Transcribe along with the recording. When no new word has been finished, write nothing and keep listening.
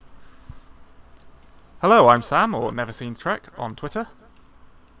Hello, I'm Sam, or Never Seen Trek, on Twitter.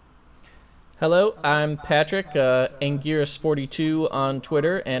 Hello, I'm Patrick, Anguirus42 on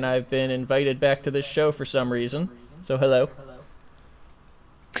Twitter, and I've been invited back to this show for some reason. So hello.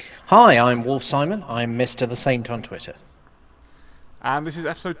 Hi, I'm Wolf Simon. I'm Mr. the Saint on Twitter. And this is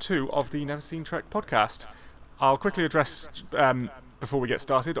episode 2 of the Never Seen Trek podcast. I'll quickly address, before we get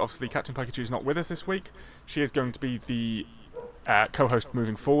started, obviously Captain Pikachu's not with us this week. She is going to be the co-host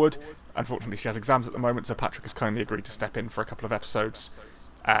moving forward. Unfortunately, she has exams at the moment, so Patrick has kindly agreed to step in for a couple of episodes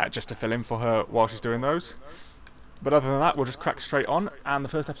just to fill in for her while she's doing those. But other than that, we'll just crack straight on. And the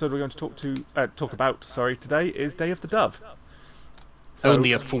first episode we're going to talk about today is Day of the Dove. So,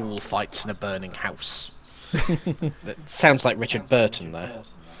 Only a fool fights in a burning house. That sounds like Richard Burton there.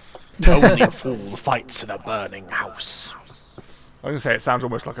 Only a fool fights in a burning house. I was going to say it sounds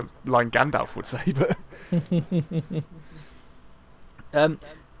almost like a line Gandalf would say, but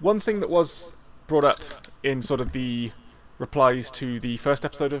one thing that was brought up in sort of the replies to the first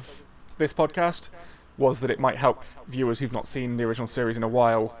episode of this podcast was that it might help viewers who've not seen the original series in a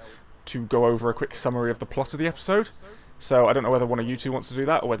while to go over a quick summary of the plot of the episode. So I don't know whether one of you two wants to do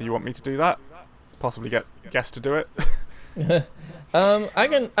that or whether you want me to do that. Possibly get guests to do it.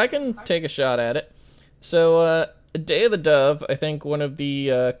 I can take a shot at it. So, Day of the Dove, I think one of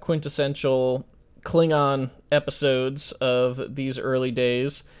the quintessential Klingon episodes of these early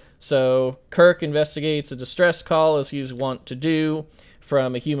days. So Kirk investigates a distress call, as he's wont to do,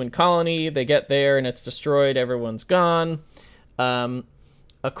 from a human colony. They get there and it's destroyed. Everyone's gone. A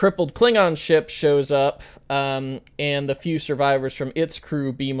crippled Klingon ship shows up, and the few survivors from its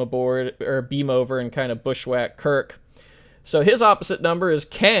crew beam over and kind of bushwhack Kirk. So his opposite number is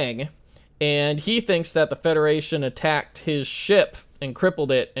Kang, and he thinks that the Federation attacked his ship and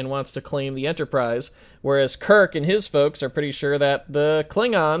crippled it and wants to claim the Enterprise, whereas Kirk and his folks are pretty sure that the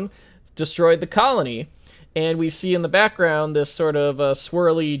Klingon destroyed the colony. And we see in the background this sort of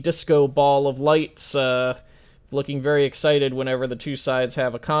swirly disco ball of lights looking very excited whenever the two sides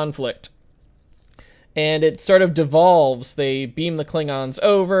have a conflict. And it sort of devolves. They beam the Klingons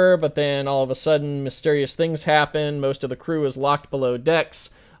over, but then all of a sudden mysterious things happen. Most of the crew is locked below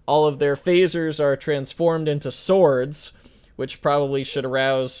decks. All of their phasers are transformed into swords, which probably should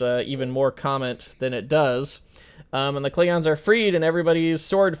arouse even more comment than it does. And the Klingons are freed, and everybody's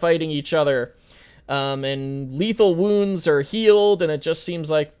sword fighting each other. And lethal wounds are healed, and it just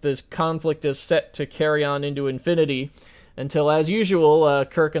seems like this conflict is set to carry on into infinity. Until, as usual,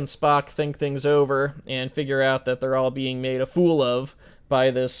 Kirk and Spock think things over and figure out that they're all being made a fool of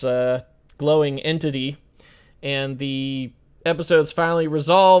by this glowing entity. And the episode's finally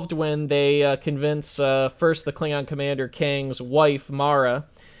resolved when they convince first the Klingon commander Kang's wife, Mara,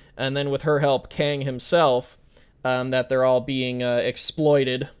 and then with her help, Kang himself, that they're all being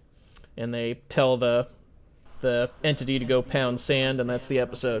exploited. And they tell the entity to go pound sand, and that's the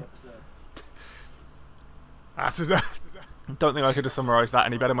episode. I don't think I could have summarised that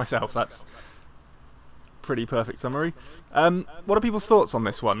any better myself. That's pretty perfect summary. What are people's thoughts on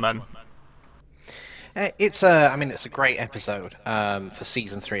this one, then? It's a great episode for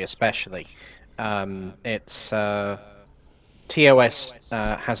season 3 especially. TOS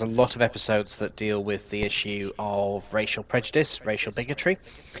has a lot of episodes that deal with the issue of racial prejudice, racial bigotry.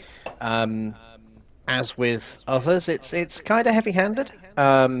 As with others, it's kind of heavy-handed.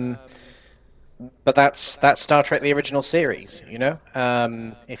 But that's Star Trek: The Original Series, you know.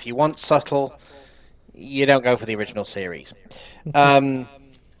 If you want subtle, you don't go for the original series.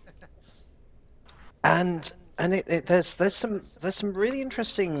 And there's some really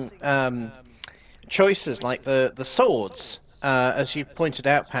interesting choices, like the swords, as you pointed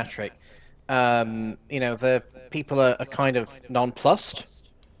out, Patrick. The people are kind of nonplussed.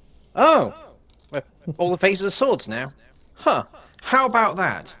 Oh, all the faces are swords now. Huh? How about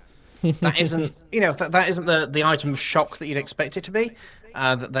that? That isn't, that isn't the item of shock that you'd expect it to be.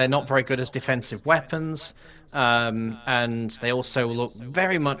 That they're not very good as defensive weapons. And they also look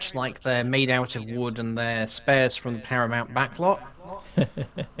very much like they're made out of wood and they're spares from the Paramount backlot.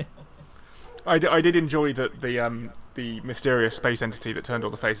 I did enjoy that the mysterious space entity that turned all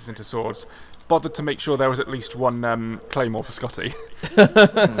the faces into swords bothered to make sure there was at least one claymore for Scotty.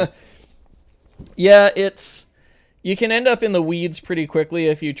 Yeah, you can end up in the weeds pretty quickly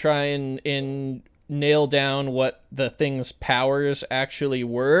if you try and nail down what the thing's powers actually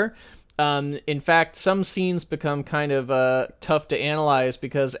were. In fact, some scenes become kind of tough to analyze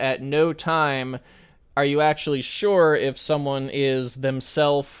because at no time are you actually sure if someone is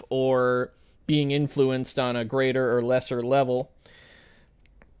themselves or being influenced on a greater or lesser level.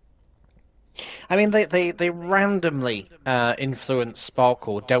 I mean, they randomly influence Spock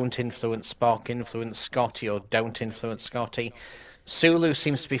or don't influence Spock, influence Scotty or don't influence Scotty. Sulu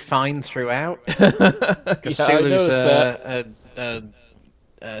seems to be fine throughout. Because Yeah, I Sulu's noticed that.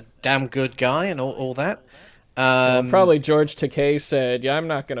 a damn good guy and all that. Well, probably George Takei said, "Yeah, I'm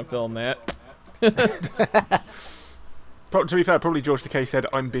not going to film that." To be fair, probably George Takei said,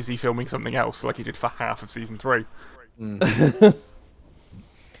 "I'm busy filming something else," like he did for half of season 3.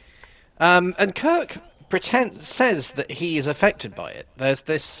 And Kirk says that he is affected by it.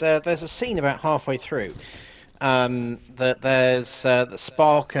 There's a scene about halfway through that that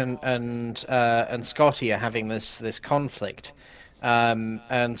Spock and Scotty are having this conflict,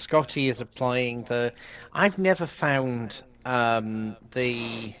 and Scotty is applying the. I've never found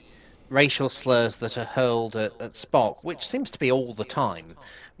the racial slurs that are hurled at Spock, which seems to be all the time.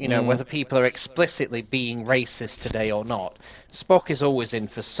 You know, whether people are explicitly being racist today or not, Spock is always in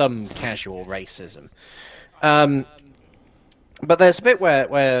for some casual racism. But there's a bit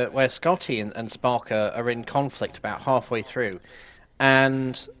where Scotty and Spock are in conflict about halfway through,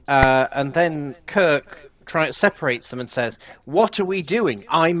 and then Kirk separates them and says, "What are we doing?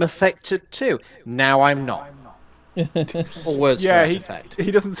 I'm affected too. Now I'm not." Or words to that effect.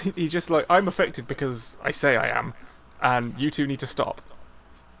 he doesn't. He's just like, "I'm affected because I say I am, and you two need to stop."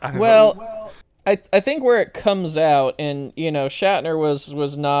 And Well, I think where it comes out, and Shatner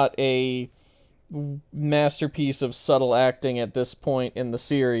was not a masterpiece of subtle acting at this point in the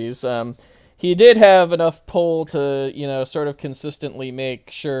series. He did have enough pull to sort of consistently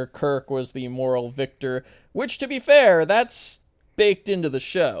make sure Kirk was the moral victor, which, to be fair, that's baked into the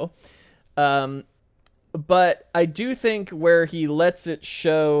show. But I do think where he lets it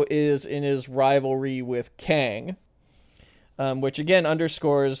show is in his rivalry with Kang. Which again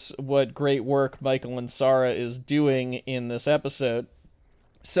underscores what great work Michael Ansara is doing in this episode.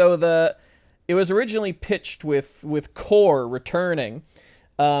 So it was originally pitched with Kor returning,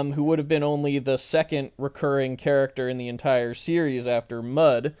 who would have been only the second recurring character in the entire series after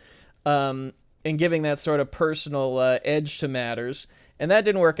Mudd, and giving that sort of personal edge to matters. And that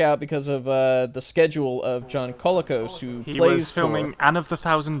didn't work out because of the schedule of John Colicos, who he plays was filming Anne of the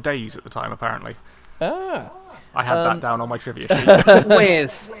Thousand Days at the time, apparently. Ah. I had that down on my trivia sheet.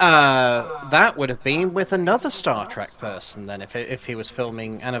 With that would have been with another Star Trek person then, if he was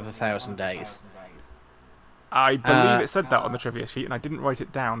filming Anne of a Thousand Days. I believe it said that on the trivia sheet, and I didn't write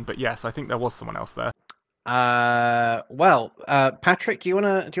it down. But yes, I think there was someone else there. Patrick, do you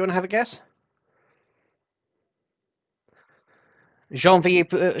wanna have a guess? Genevieve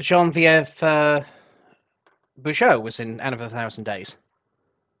Bujold was in Anne of a Thousand Days.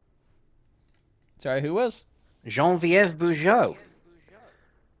 Sorry, who was? Genevieve Bujold,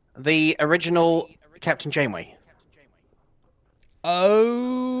 the original Captain Janeway.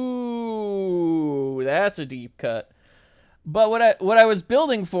 Oh, that's a deep cut. But what I was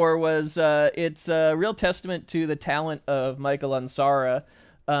building for was it's a real testament to the talent of Michael Ansara,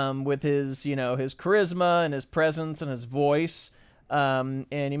 with his his charisma and his presence and his voice, and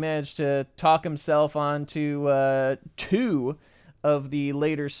he managed to talk himself onto 2 of the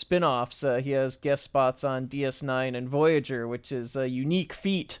later spin-offs. He has guest spots on DS9 and Voyager, which is a unique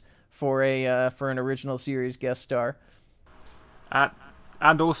feat for an original series guest star.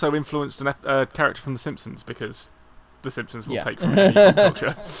 And also influenced a character from The Simpsons, because The Simpsons will take from any pop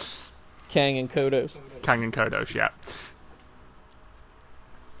culture. Kang and Kodos, yeah.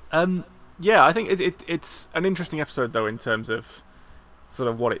 Yeah, I think it's an interesting episode, though, in terms of sort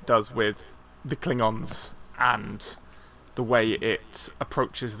of what it does with the Klingons and the way it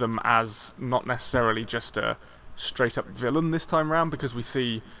approaches them as not necessarily just a straight-up villain this time around, because we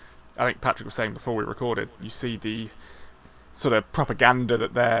see, I think Patrick was saying before we recorded, you see the sort of propaganda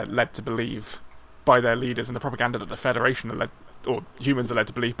that they're led to believe by their leaders, and the propaganda that the Federation or humans are led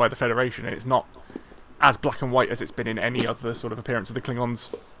to believe by the Federation, and it's not as black and white as it's been in any other sort of appearance of the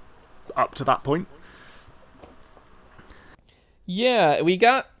Klingons up to that point. Yeah, we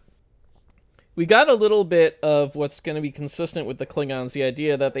got a little bit of what's going to be consistent with the Klingons, the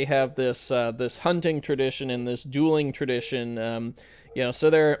idea that they have this this hunting tradition and this dueling tradition. So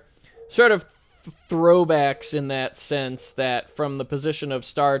they're sort of throwbacks in that sense, that from the position of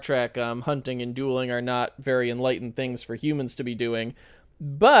Star Trek, hunting and dueling are not very enlightened things for humans to be doing,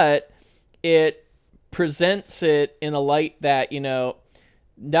 but it presents it in a light that,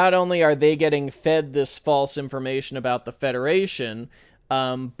 not only are they getting fed this false information about the Federation,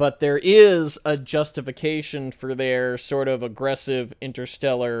 but there is a justification for their sort of aggressive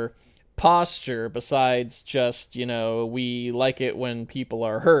interstellar posture, besides just, we like it when people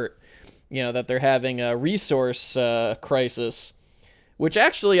are hurt. That they're having a resource crisis, which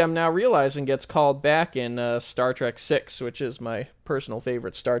actually I'm now realizing gets called back in Star Trek VI, which is my personal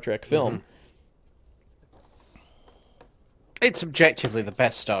favorite Star Trek film. Mm-hmm. It's objectively the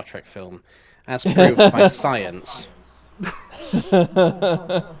best Star Trek film, as proved by science.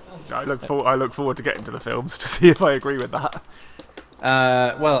 I look forward to getting to the films to see if I agree with that.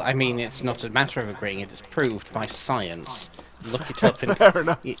 Well, I mean, it's not a matter of agreeing; it is proved by science. Look it up in. Fair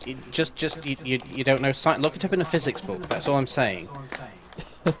enough. You don't know science. Look it up in a physics book. That's all I'm saying.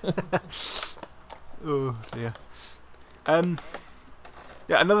 Oh dear.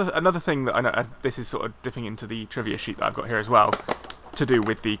 Yeah, another thing that I know, as this is sort of dipping into the trivia sheet that I've got here as well, to do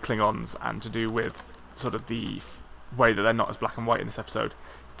with the Klingons and to do with sort of the way that they're not as black and white in this episode.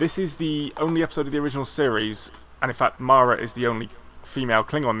 This is the only episode of the original series, and in fact Mara is the only female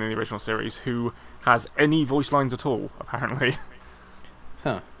Klingon in the original series who has any voice lines at all, apparently.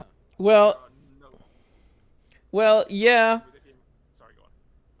 Huh. Well, yeah. Sorry, go on.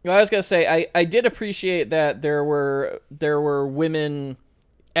 Well, I was gonna say I did appreciate that there were women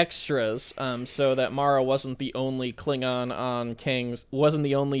extras, so that Mara wasn't the only wasn't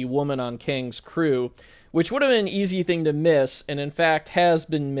the only woman on Kang's crew, which would have been an easy thing to miss, and in fact has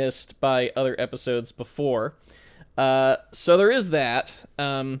been missed by other episodes before. So there is that,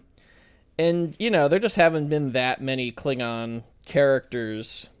 and there just haven't been that many Klingon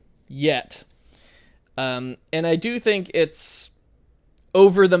characters yet, and I do think it's,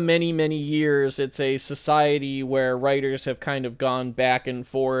 over the many, many years, it's a society where writers have kind of gone back and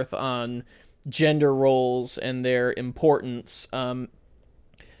forth on gender roles and their importance.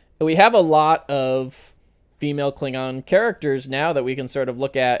 We have a lot of female Klingon characters now that we can sort of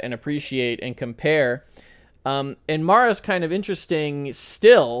look at and appreciate and compare. And Mara's kind of interesting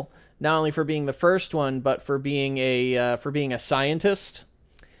still, not only for being the first one, but for being a scientist.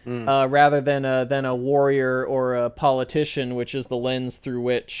 Rather than a warrior or a politician, which is the lens through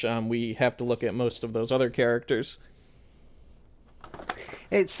which we have to look at most of those other characters.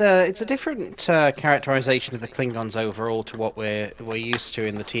 It's a different characterization of the Klingons overall to what we're used to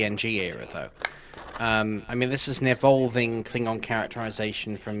in the TNG era, though. I mean, this is an evolving Klingon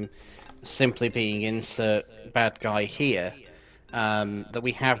characterization from simply being insert bad guy here. That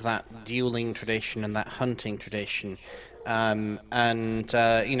we have that dueling tradition and that hunting tradition. Maybe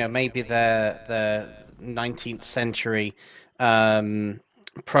the 19th century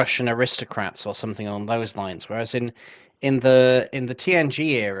Prussian aristocrats or something along those lines. Whereas in the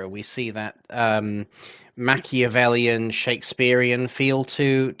TNG era, we see that Machiavellian, Shakespearean feel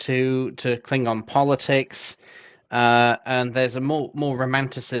to Klingon politics, and there's a more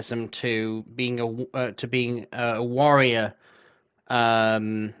romanticism to being a warrior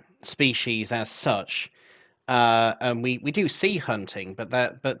species as such. And we do see hunting,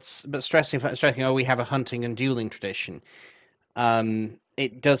 but stressing, we have a hunting and dueling tradition.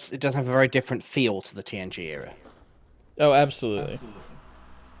 It does have a very different feel to the TNG era. Oh, absolutely.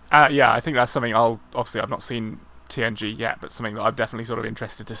 Yeah, I think that's something I've not seen TNG yet, but something that I'm definitely sort of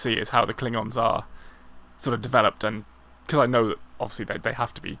interested to see is how the Klingons are sort of developed, and because I know that obviously they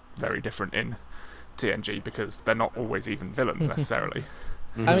have to be very different in TNG because they're not always even villains necessarily.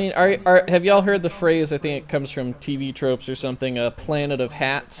 Mm-hmm. I mean, have y'all heard the phrase, I think it comes from TV tropes or something, a planet of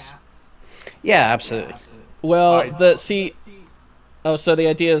hats? Yeah, absolutely. Well, so the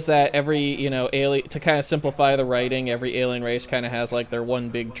idea is that every, alien, to kind of simplify the writing, every alien race kind of has like their one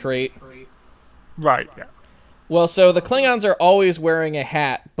big trait. Right, yeah. Well, so the Klingons are always wearing a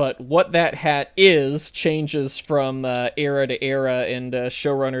hat, but what that hat is changes from era to era and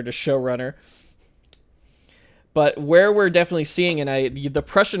showrunner to showrunner. But where we're definitely seeing, and the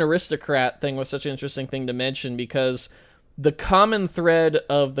Prussian aristocrat thing was such an interesting thing to mention because the common thread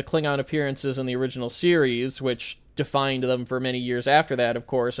of the Klingon appearances in the original series, which defined them for many years after that, of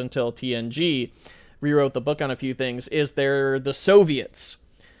course, until TNG rewrote the book on a few things, is they're the Soviets.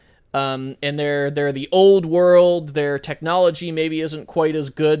 And they're the old world. Their technology maybe isn't quite as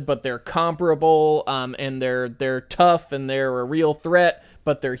good, but they're comparable. And they're tough and they're a real threat,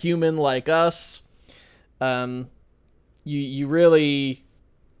 but they're human like us. You really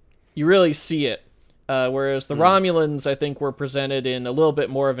see it. Whereas the Romulans, I think, were presented in a little bit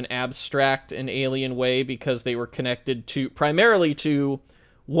more of an abstract and alien way because they were connected primarily to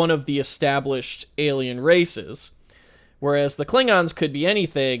one of the established alien races. Whereas the Klingons could be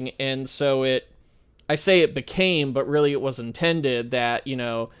anything, and so I say it became, but really it was intended that,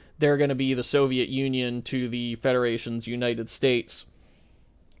 they're going to be the Soviet Union to the Federation's United States.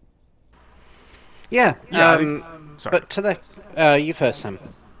 Yeah, sorry. But to you first, Sam.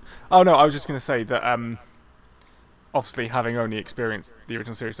 Oh no, I was just going to say that obviously having only experienced the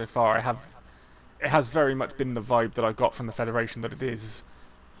original series so far, I have it has very much been the vibe that I got from the Federation, that it is...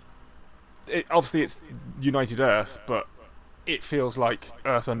 obviously, it's United Earth, but it feels like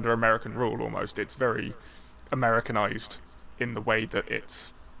Earth under American rule, almost. It's very Americanized in the way that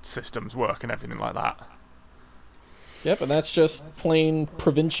its systems work and everything like that. Yep, and that's just plain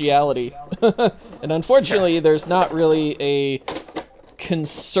provinciality. And unfortunately, there's not really a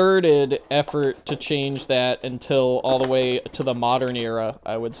concerted effort to change that until all the way to the modern era,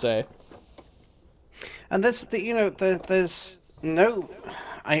 I would say. And there's no...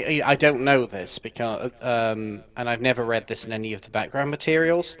 I don't know this because and I've never read this in any of the background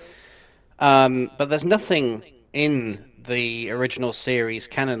materials. But there's nothing in the original series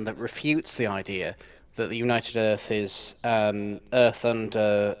canon that refutes the idea that the United Earth is Earth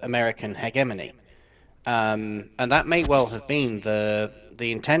under American hegemony, and that may well have been the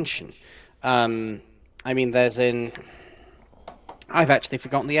intention. I mean, I've actually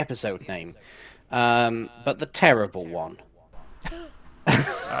forgotten the episode name, but the terrible one.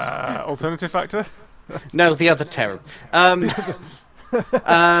 Alternative factor? No, the other terrible.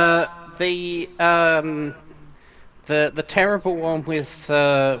 The terrible one with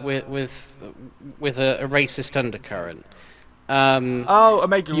a racist undercurrent.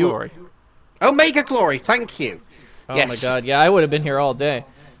 Omega Glory. Omega Glory, thank you. Oh Yes. my god, yeah, I would have been here all day.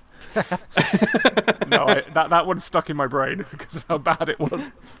 No, that one stuck in my brain because of how bad it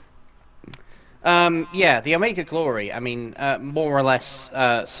was. Yeah, the Omega Glory. I mean, more or less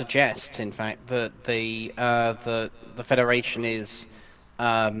suggests, in fact, that the Federation is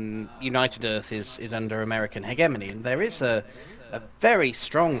United Earth is under American hegemony, and there is a very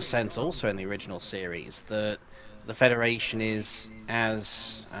strong sense also in the original series that the Federation is,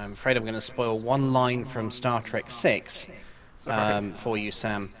 as I'm afraid I'm going to spoil one line from Star Trek VI for you,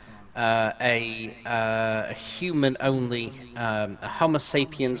 Sam. A human-only, a Homo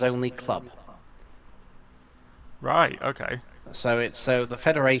sapiens-only club. Right. Okay. So the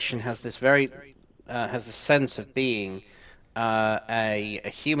Federation has this has the sense of being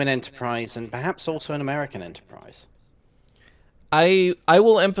a human enterprise and perhaps also an American enterprise. I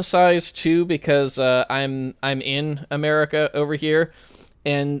will emphasize too, because I'm in America over here,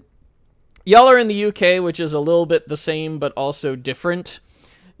 and y'all are in the UK, which is a little bit the same but also different.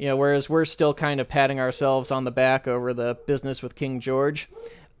 You know, whereas we're still kind of patting ourselves on the back over the business with King George.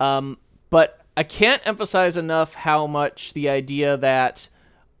 But I can't emphasize enough how much the idea that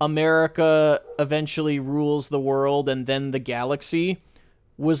America eventually rules the world and then the galaxy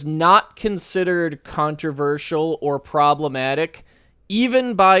was not considered controversial or problematic,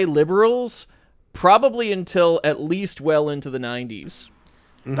 even by liberals, probably until at least well into the 90s.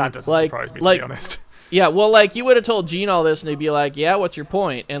 That doesn't surprise me, to be honest. Yeah, well, like, you would have told Gene all this, and he'd be like, yeah, what's your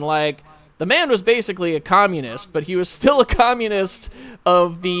point? And, like, the man was basically a communist, but he was still a communist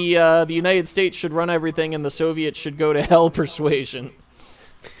of the United States should run everything and the Soviets should go to hell persuasion.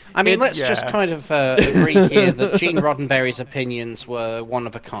 I mean, let's just kind of agree here that Gene Roddenberry's opinions were one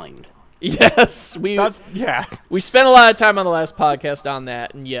of a kind. Yes, we spent a lot of time on the last podcast on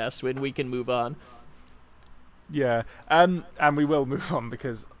that, and yes, we can move on. Yeah, and we will move on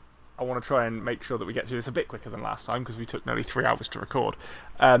because I want to try and make sure that we get through this a bit quicker than last time because we took nearly 3 hours to record.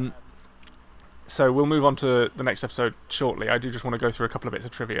 So we'll move on to the next episode shortly. I do just want to go through a couple of bits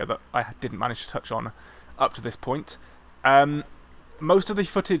of trivia that I didn't manage to touch on up to this point. Most of the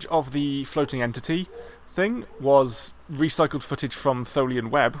footage of the floating entity thing was recycled footage from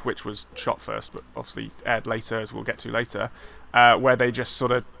Tholian Web, which was shot first, but obviously aired later, as we'll get to later, where they just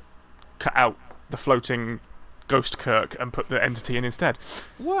sort of cut out the floating Ghost Kirk and put the entity in instead.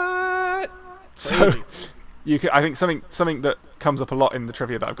 What? So I think something that comes up a lot in the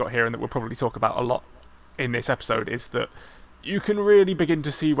trivia that I've got here and that we'll probably talk about a lot in this episode is that you can really begin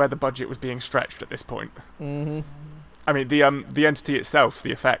to see where the budget was being stretched at this point. Mm-hmm. I mean, the entity itself,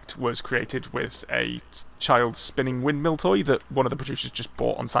 the effect, was created with a child's spinning windmill toy that one of the producers just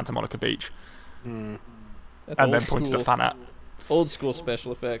bought on Santa Monica Beach. Mm. And then pointed a fan at. Old school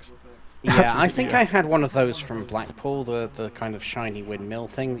special effects. Yeah, I think I had one of those from Blackpool, the kind of shiny windmill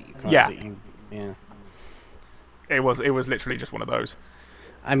thing that you yeah. It was literally just one of those.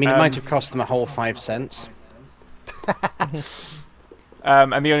 I mean, it might have cost them a whole 5 cents.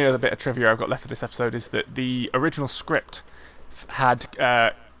 And the only other bit of trivia I've got left for this episode is that the original script had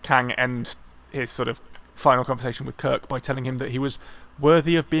Kang end his sort of final conversation with Kirk by telling him that he was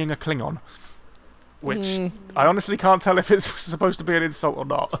worthy of being a Klingon. Which I honestly can't tell if it's supposed to be an insult or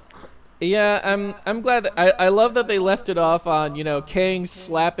not. Yeah, I'm glad that I love that they left it off on, Kang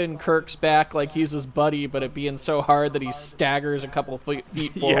slapping Kirk's back like he's his buddy, but it being so hard that he staggers a couple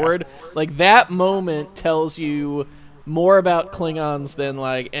feet forward. Like, that moment tells you more about Klingons than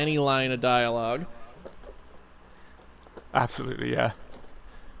like any line of dialogue. Absolutely, yeah.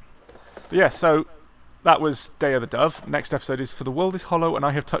 But yeah, so that was Day of the Dove. Next episode is For the World is Hollow and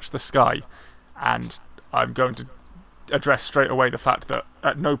I Have Touched the Sky. And I'm going to address straight away the fact that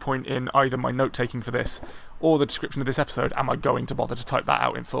at no point in either my note-taking for this or the description of this episode am I going to bother to type that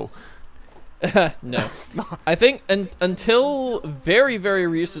out in full. No. I think until very, very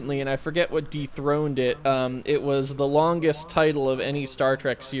recently, and I forget what dethroned it, it was the longest title of any Star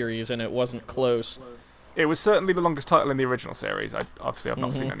Trek series, and it wasn't close. It was certainly the longest title in the original series. I've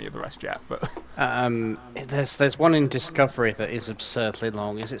not seen any of the rest yet, but there's one in Discovery that is absurdly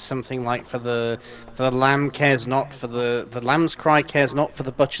long. Is it something like for the lamb cares not for the lamb's cry cares not for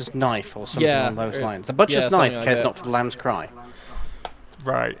the butcher's knife or something along those lines? The butcher's knife like cares that. not for the lamb's cry.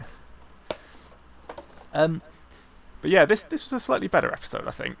 right. But yeah, this was a slightly better episode,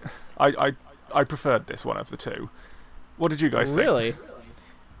 I think. I preferred this one of the two. What did you guys think? Really?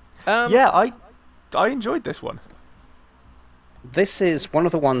 Yeah, I enjoyed this one. This is one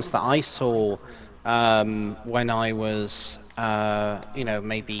of the ones that I saw when I was,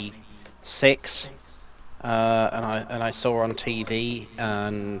 maybe 6, and I saw on TV,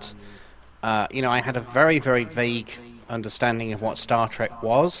 and I had a very, very vague understanding of what Star Trek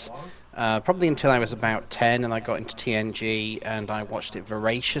was. Probably until I was about 10, and I got into TNG, and I watched it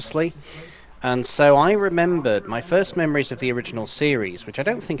voraciously. And so I remembered my first memories of the original series, which I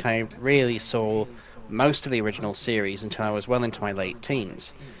don't think I really saw most of the original series until I was well into my late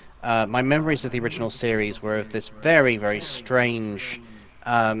teens. My memories of the original series were of this very, very strange,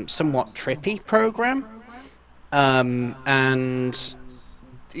 somewhat trippy program. And,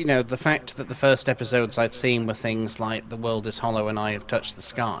 the fact that the first episodes I'd seen were things like The World is Hollow and I Have Touched the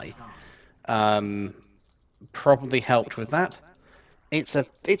Sky probably helped with that. It's a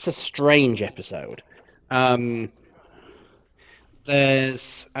strange episode.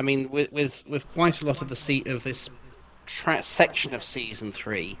 There's, with quite a lot of this section of season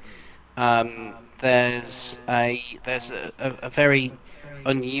 3, there's a very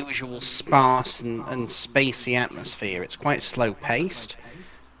unusual, sparse and spacey atmosphere. It's quite slow paced.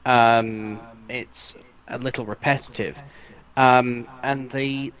 It's a little repetitive, and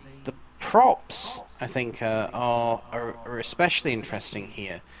the props, I think, are especially interesting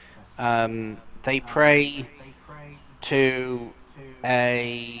here. They pray to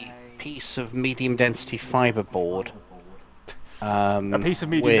a piece of medium density fiberboard. A piece of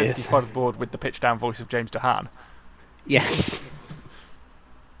medium density fiberboard with the pitch down voice of James Doohan. Yes.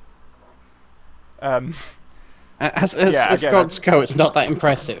 As God's go, it's not that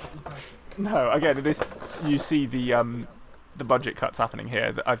impressive. No, again, it is. You see the budget cuts happening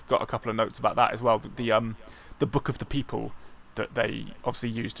here. I've got a couple of notes about that as well. The Book of the People that they obviously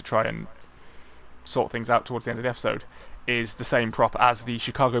used to try and sort things out towards the end of the episode is the same prop as the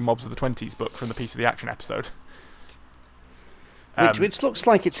Chicago Mobs of the 20s book from the Piece of the Action episode. Which looks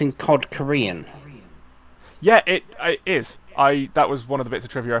like it's in Cod Korean. Yeah, it is. That was one of the bits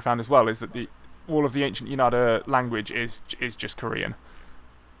of trivia I found as well, is that all of the ancient Yonada language is just Korean.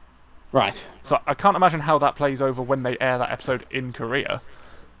 Right. So I can't imagine how that plays over when they air that episode in Korea.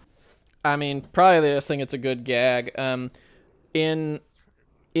 I mean, probably they just think it's a good gag.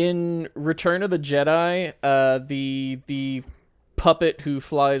 In Return of the Jedi, the puppet who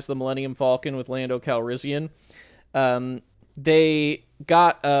flies the Millennium Falcon with Lando Calrissian, they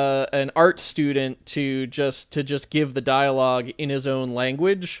got an art student to just give the dialogue in his own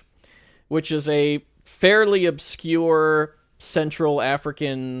language, which is a fairly obscure Central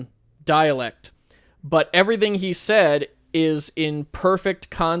African dialect, but everything he said is in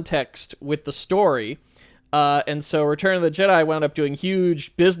perfect context with the story, and so Return of the Jedi wound up doing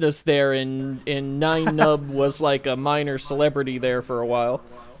huge business there, and Nine Nub was like a minor celebrity there for a while.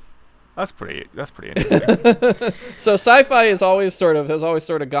 That's pretty interesting. So sci-fi has always sort of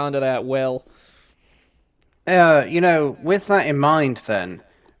gone to that well. With that in mind, then,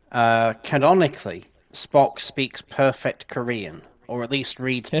 canonically, Spock speaks perfect Korean, or at least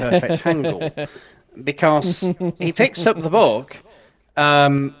reads perfect Hangul, because he picks up the book,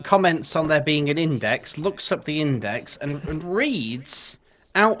 comments on there being an index, looks up the index, and reads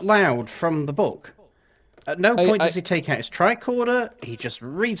out loud from the book. At no point does he take out his tricorder, he just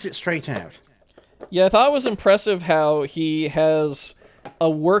reads it straight out. Yeah, I thought it was impressive how he has a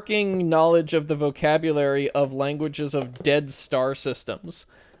working knowledge of the vocabulary of languages of dead star systems.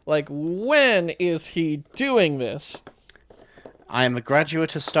 Like, when is he doing this? I am a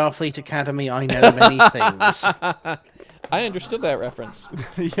graduate of Starfleet Academy, I know many things. I understood that reference.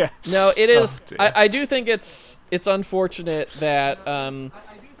 Yeah. No, it is. Oh, I do think it's unfortunate that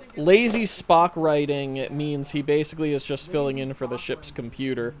lazy Spock writing means he basically is just filling in for the ship's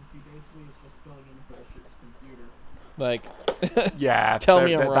computer. Like, Yeah, tell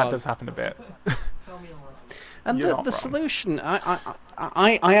me I'm wrong. that does happen a bit. And You're not the wrong. solution,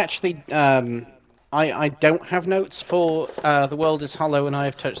 I actually, I don't have notes for the world is hollow and I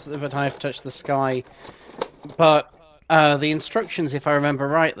have touched the sky, but the instructions, if I remember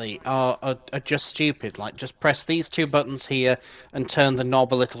rightly, are just stupid. Like, just press these two buttons here and turn the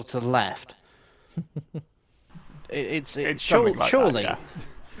knob a little to the left. It's something like surely. that,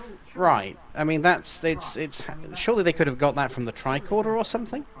 Right. I mean, it's surely they could have got that from the tricorder or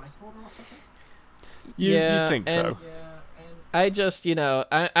something. You'd Yeah, think so. I just,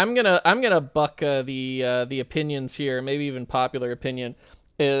 I'm gonna buck the opinions here, maybe even popular opinion.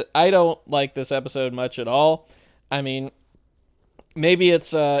 I don't like this episode much at all. I mean, maybe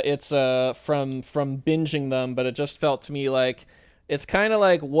it's from binging them, but it just felt to me like it's kind of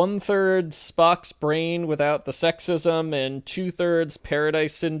like 1/3 Spock's brain without the sexism and 2/3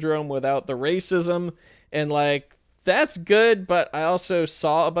 Paradise Syndrome without the racism, and like that's good. But I also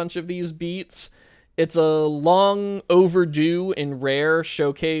saw a bunch of these beats. It's a long overdue and rare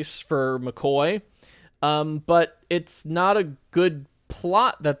showcase for McCoy, but it's not a good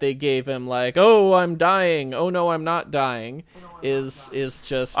plot that they gave him. Like, oh, I'm dying. Oh no, I'm not dying. Is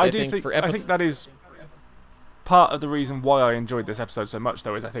just I think for I think that is part of the reason why I enjoyed this episode so much,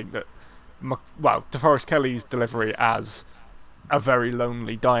 though, is I think that DeForest Kelly's delivery as a very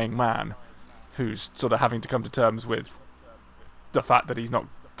lonely dying man who's sort of having to come to terms with the fact that he's not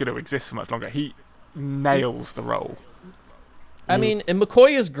going to exist for much longer. He nails the role. I mean, and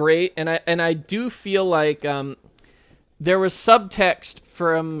McCoy is great, and I do feel like there was subtext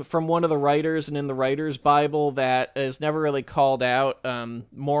from one of the writers and in the writer's Bible that is never really called out.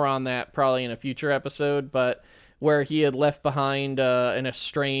 More on that probably in a future episode, but where he had left behind an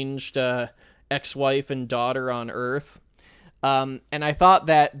estranged ex-wife and daughter on Earth. And I thought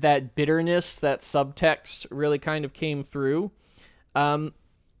that bitterness, that subtext really kind of came through.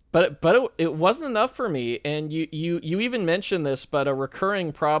 But it wasn't enough for me, and you even mentioned this, but a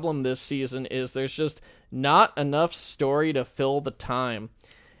recurring problem this season is there's just not enough story to fill the time.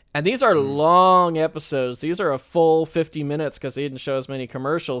 And these are long episodes. These are a full 50 minutes because they didn't show as many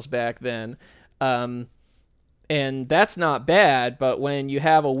commercials back then. And that's not bad, but when you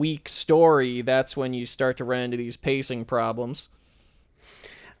have a weak story, that's when you start to run into these pacing problems.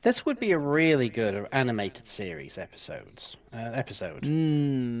 This would be a really good animated series episode. I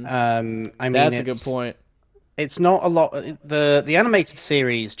mean, That's a good point. It's not a lot. The animated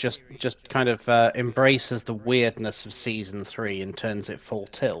series just kind of embraces the weirdness of season 3 and turns it full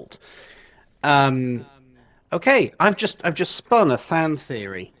tilt. Okay, I've just spun a fan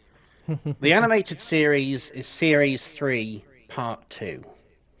theory. The animated series is series 3, part 2.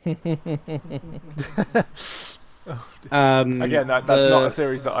 Again, that's not a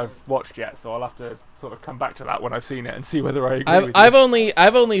series that I've watched yet, so I'll have to sort of come back to that when I've seen it and see whether I agree with you.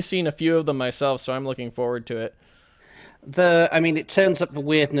 I've only seen a few of them myself, so I'm looking forward to it. It turns up the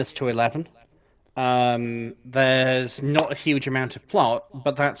weirdness to 11. There's not a huge amount of plot,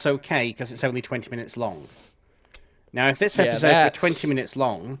 but that's okay because it's only 20 minutes long. Now, if this episode were 20 minutes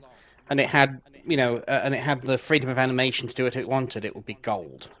long, and it had, and it had the freedom of animation to do what it wanted, it would be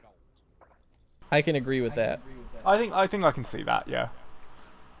gold. I can agree with that. I think I can see that, yeah.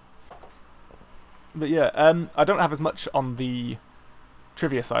 But yeah, I don't have as much on the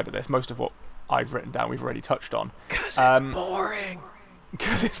trivia side of this. Most of what I've written down we've already touched on. Because it's boring.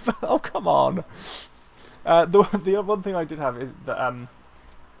 Oh, come on. The one thing I did have is that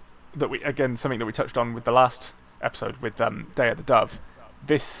something that we touched on with the last episode with Day of the Dove.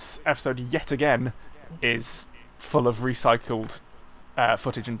 This episode yet again is full of recycled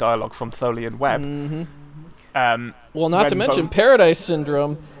footage and dialogue from Tholian Web. Mm-hmm. Well, not to mention Paradise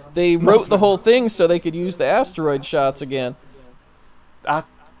Syndrome. They wrote the whole thing so they could use the asteroid shots again.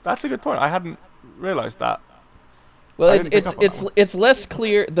 That's a good point. I hadn't realized that. Well, it's less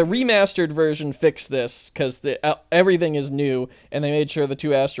clear. The remastered version fixed this because everything is new, and they made sure the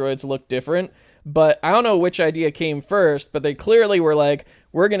two asteroids look different. But I don't know which idea came first, but they clearly were like,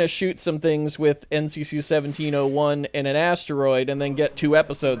 we're going to shoot some things with NCC 1701 and an asteroid and then get 2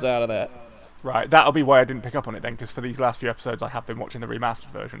 episodes out of that. Right, that'll be why I didn't pick up on it then, because for these last few episodes I have been watching the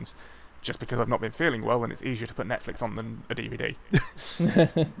remastered versions, just because I've not been feeling well and it's easier to put Netflix on than a DVD.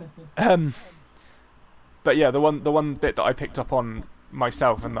 But yeah, the one bit that I picked up on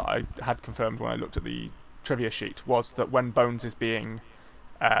myself and that I had confirmed when I looked at the trivia sheet was that when Bones is being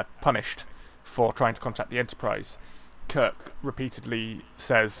punished for trying to contact the Enterprise, Kirk repeatedly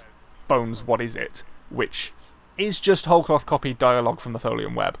says, "Bones, what is it?" which is just whole cloth copied dialogue from the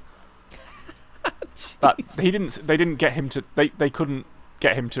Tholian web. But they didn't get him to. They couldn't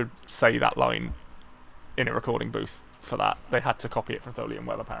get him to say that line in a recording booth for that. They had to copy it from Tholian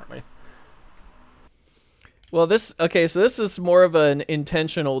web, apparently. Well, so this is more of an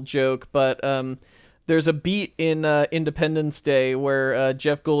intentional joke, but there's a beat in Independence Day where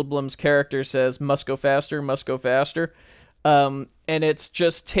Jeff Goldblum's character says, "Must go faster, must go faster." And it's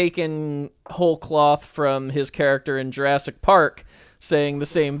just taken whole cloth from his character in Jurassic Park saying the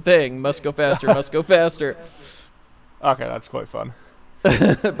same thing, "Must go faster, must go faster." Okay, that's quite fun.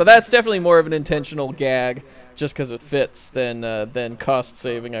 But that's definitely more of an intentional gag, just because it fits, than cost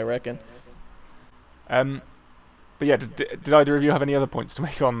saving, I reckon. But yeah, did either of you have any other points to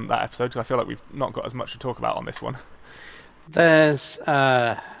make on that episode? Because I feel like we've not got as much to talk about on this one. There's,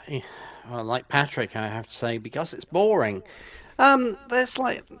 well, like Patrick, I have to say, because it's boring. There's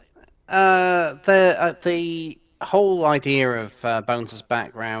like the whole idea of Bones'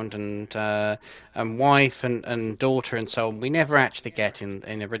 background and wife and daughter and so on. We never actually get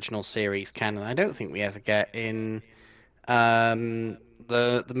in original series canon. I don't think we ever get in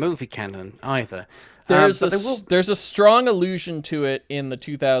the movie canon either. There's a strong allusion to it in the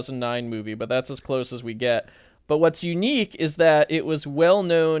 2009 movie, but that's as close as we get. But what's unique is that it was well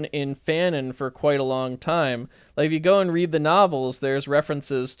known in fanon for quite a long time. Like if you go and read the novels, there's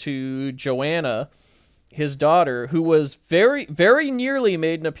references to Joanna, his daughter, who was very, very nearly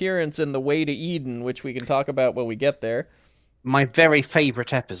made an appearance in The Way to Eden, which we can talk about when we get there. My very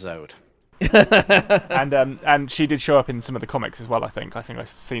favorite episode. And she did show up in some of the comics as well, I think. I think I've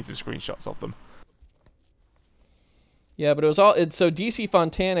seen some screenshots of them. Yeah, but so DC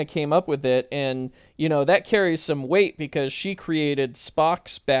Fontana came up with it, and, that carries some weight because she created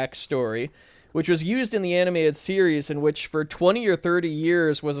Spock's backstory, which was used in the animated series, in which for 20 or 30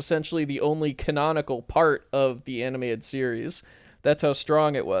 years was essentially the only canonical part of the animated series. That's how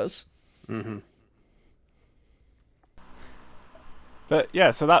strong it was. Mm-hmm. But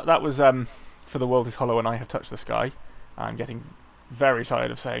yeah, so that was For the World is Hollow and I Have Touched the Sky. I'm getting very tired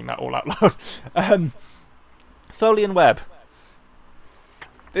of saying that all out loud. Tholian web.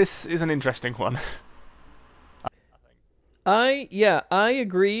 This is an interesting one. I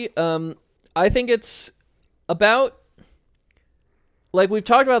agree. I think it's about, like, we've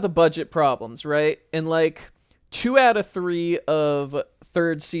talked about the budget problems, right? And like 2 out of 3 of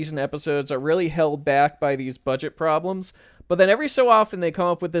third season episodes are really held back by these budget problems. But then every so often they come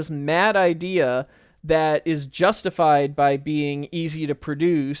up with this mad idea that is justified by being easy to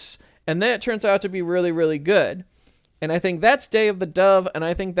produce, and then it turns out to be really, really good. And I think that's Day of the Dove, and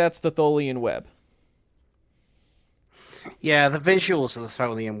I think that's the Tholian web. Yeah, the visuals of the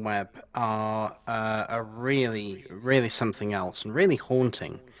Tholian web are really, really something else and really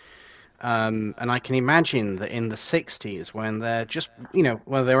haunting. And I can imagine that in the 60s, when they're just,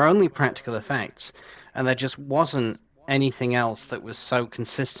 well, there were only practical effects, and there just wasn't anything else that was so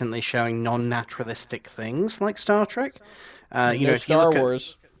consistently showing non-naturalistic things like Star Trek. Star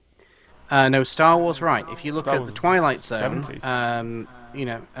Wars. No, Star Wars, right. If you look at the Twilight Zone, 70s.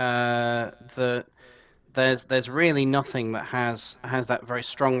 There's really nothing that has that very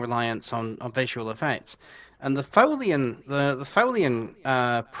strong reliance on visual effects. And the Tholian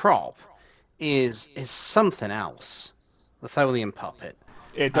prop is something else. The Tholian puppet.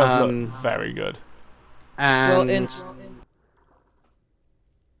 It does look very good.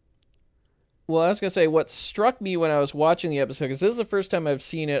 Well, I was going to say, what struck me when I was watching the episode, because this is the first time I've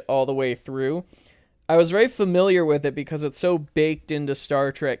seen it all the way through, I was very familiar with it because it's so baked into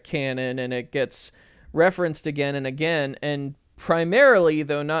Star Trek canon, and it gets referenced again and again, and primarily,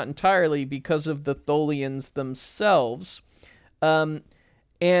 though not entirely, because of the Tholians themselves. And,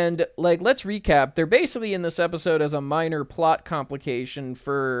 let's recap. They're basically in this episode as a minor plot complication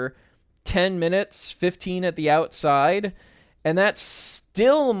for 10 minutes, 15 at the outside, and that's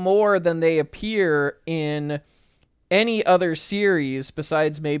still more than they appear in any other series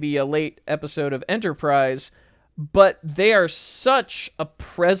besides maybe a late episode of Enterprise, but they are such a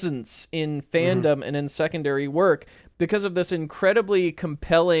presence in fandom and in secondary work because of this incredibly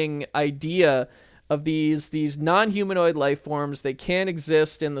compelling idea of these non-humanoid life forms. They can't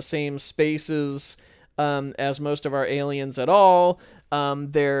exist in the same spaces as most of our aliens at all.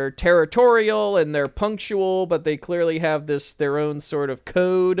 They're territorial and they're punctual, but they clearly have their own sort of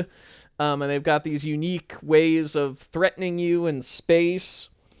code. And they've got these unique ways of threatening you in space.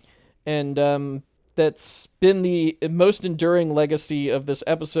 And that's been the most enduring legacy of this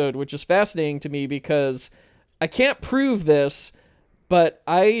episode, which is fascinating to me because I can't prove this, but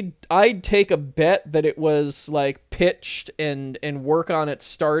I'd take a bet that it was like pitched and work on it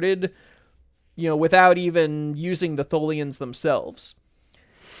started, without even using the Tholians themselves.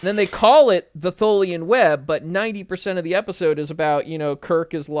 And then they call it the Tholian Web, but 90% of the episode is about,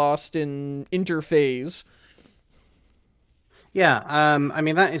 Kirk is lost in interphase. Yeah, I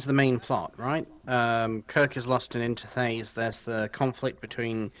mean, that is the main plot, right? Kirk is lost in interphase. There's the conflict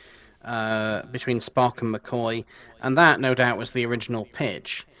between Spock and McCoy, and that, no doubt, was the original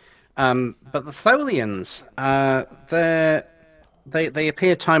pitch. But the Tholians, they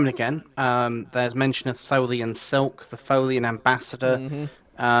appear time and again. There's mention of Tholian Silk, the Tholian Ambassador,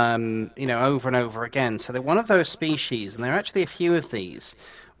 over and over again. So they're one of those species, and there are actually a few of these,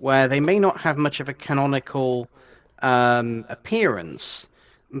 where they may not have much of a canonical appearance,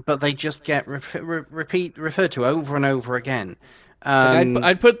 but they just get referred to over and over again.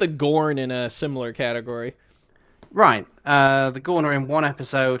 I'd put the Gorn in a similar category. Right. The Gorn are in one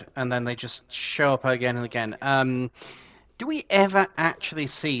episode, and then they just show up again and again. Do we ever actually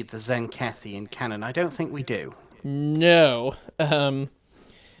see the Zenkethi in canon? I don't think we do. No.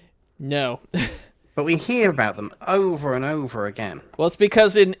 No. But we hear about them over and over again. Well, it's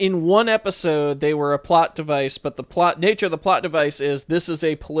because in one episode they were a plot device, but the nature of the plot device is this is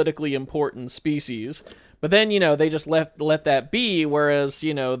a politically important species. But then, they just let that be, whereas,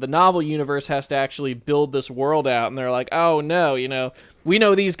 the novel universe has to actually build this world out, and they're like, oh, no, we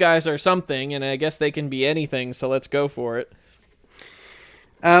know these guys are something, and I guess they can be anything, so let's go for it.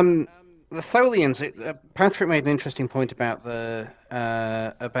 The Tholians, Patrick made an interesting point about the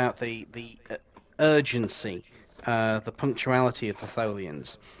urgency, the punctuality of the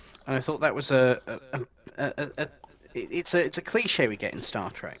Tholians, and I thought that was it's a cliche we get in Star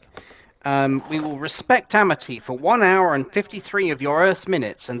Trek. We will respect Amity for 1 hour and 53 of your Earth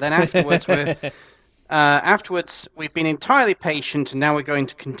minutes, and then afterwards we've been entirely patient, and now we're going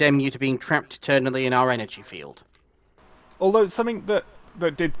to condemn you to being trapped eternally in our energy field. Although something that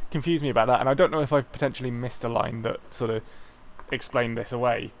did confuse me about that, and I don't know if I've potentially missed a line that sort of explained this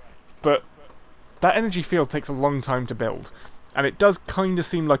away, but that energy field takes a long time to build, and it does kind of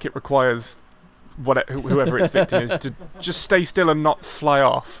seem like it requires whoever its victim is to just stay still and not fly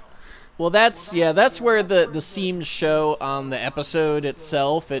off. Well, that's where the seams show on the episode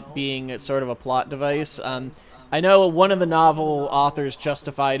itself, it being sort of a plot device. I know one of the novel authors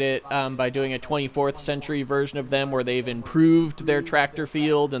justified it by doing a 24th century version of them where they've improved their tractor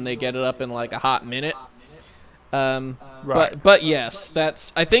field and they get it up in like a hot minute. Right. But yes,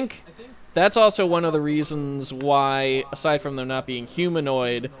 I think that's also one of the reasons why, aside from them not being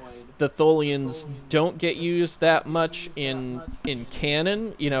humanoid, the Tholians don't get used that much in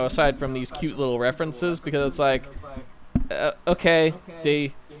canon, aside from these cute little references, because it's like, okay,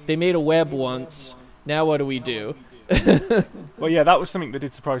 they made a web once, now what do we do? Well, yeah, that was something that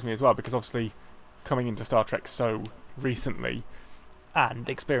did surprise me as well, because obviously coming into Star Trek so recently and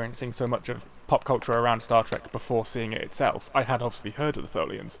experiencing so much of pop culture around Star Trek before seeing it itself, I had obviously heard of the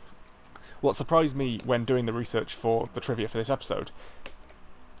Tholians. What surprised me when doing the research for the trivia for this episode,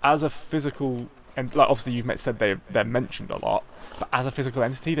 as a physical, and like obviously you've said they're mentioned a lot, but as a physical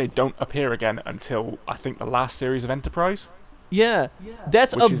entity, they don't appear again until I think the last series of Enterprise. Yeah,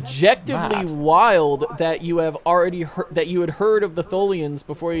 that's objectively wild that you have already that you had heard of the Tholians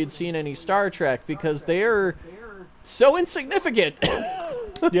before you'd seen any Star Trek, because they're so insignificant.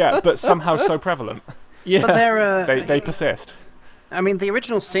 Yeah, but somehow so prevalent. Yeah, but they're they persist. I mean, the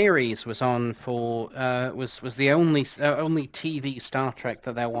original series was on for was the only TV Star Trek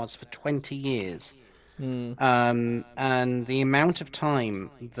that there was for 20 years. And the amount of time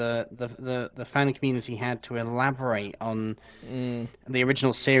the fan community had to elaborate on the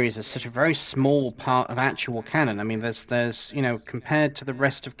original series is such a very small part of actual canon. I mean, there's compared to the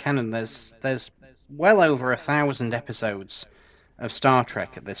rest of canon, there's well over 1,000 episodes of Star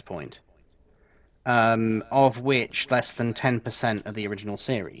Trek at this point, of which less than 10% of the original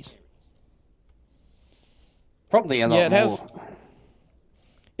series. Probably a lot more.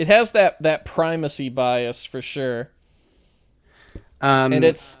 It has that primacy bias for sure. And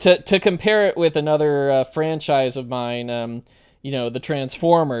it's to compare it with another franchise of mine, the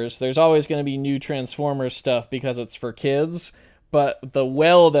Transformers. There's always going to be new Transformers stuff because it's for kids, but the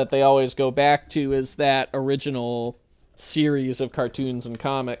well that they always go back to is that original series of cartoons and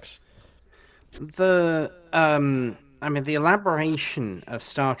comics. The elaboration of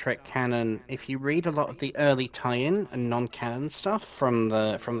Star Trek canon, if you read a lot of the early tie-in and non-canon stuff from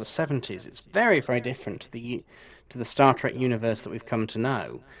the 70s, it's very, very different to the Star Trek universe that we've come to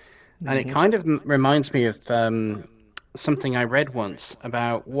know. And it kind of reminds me of something I read once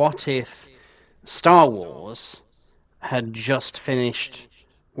about what if Star Wars had just finished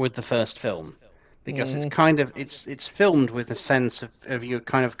with the first film. because it's kind of it's filmed with a sense of you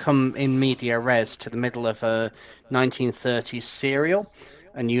kind of come in media res to the middle of a 1930s serial,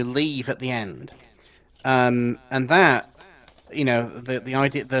 and you leave at the end, and that the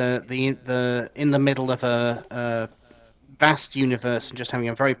idea the in the middle of a vast universe and just having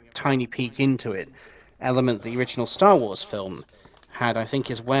a very tiny peek into it element the original Star Wars film had, I think,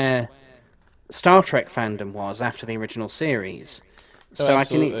 is where Star Trek fandom was after the original series. So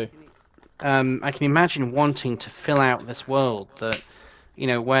absolutely. I can imagine wanting to fill out this world that,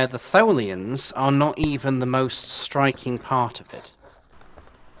 where the Tholians are not even the most striking part of it.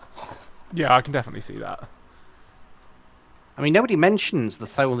 Yeah, I can definitely see that. I mean, nobody mentions the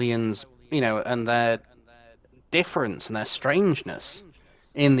Tholians, and their difference and their strangeness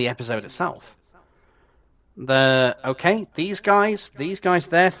in the episode itself. These guys,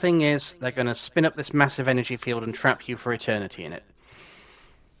 their thing is they're going to spin up this massive energy field and trap you for eternity in it.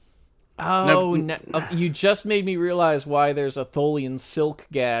 You just made me realize why there's a Tholian silk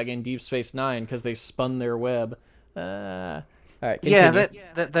gag in Deep Space Nine, because they spun their web. All right, continue.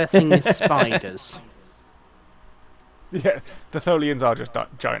 Yeah, their thing is spiders. Yeah, the Tholians are just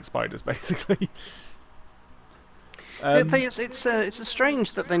giant spiders, basically. It's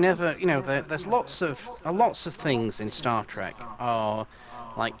strange that they never, there's lots of things in Star Trek are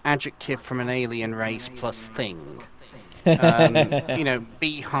like adjective from an alien race plus thing.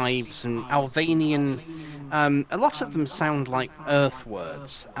 Beehives and Alvanian. A lot of them sound like Earth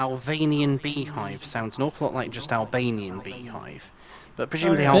words. Alvanian beehive sounds an awful lot like just Albanian beehive, but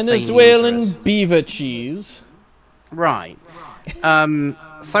presumably Venezuelan beaver cheese. Right.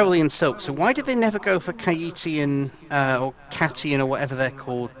 Tholian silk. So why did they never go for Kaitian or Katian or whatever they're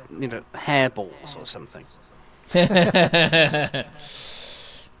called? Hairballs or something.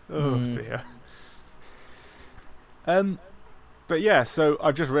 Oh dear. But yeah, so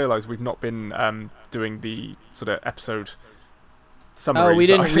I've just realised we've not been doing the sort of episode summary. Oh, we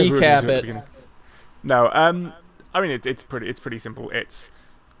didn't recap it. No, I mean it's pretty simple.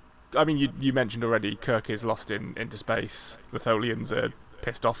 You mentioned already, Kirk is lost into space. The Tholians are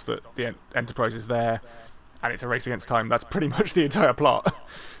pissed off that the Enterprise is there, and it's a race against time. That's pretty much the entire plot.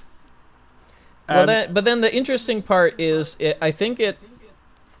 But then the interesting part is, I think it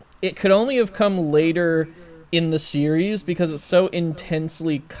could only have come later in the series because it's so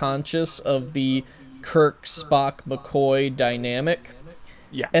intensely conscious of the Kirk, Spock, McCoy dynamic.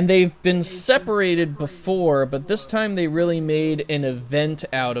 Yeah. And they've been separated before, but this time they really made an event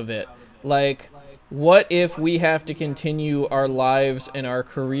out of it. Like, what if we have to continue our lives and our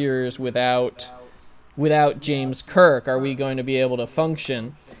careers without James Kirk? Are we going to be able to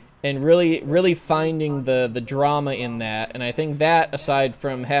function? And really finding the drama in that. And I think that, aside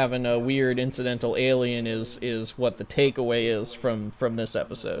from having a weird incidental alien, is what the takeaway is from this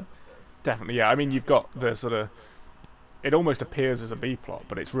episode. Definitely, yeah. I mean, you've got the sort of... It almost appears as a B-plot,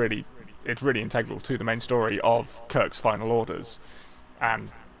 but it's really integral to the main story of Kirk's final orders, and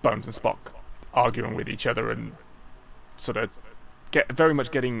Bones and Spock arguing with each other and sort of very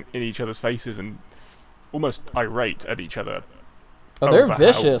much getting in each other's faces and almost irate at each other. Oh, they're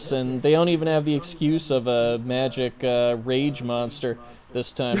vicious, and they don't even have the excuse of a magic rage monster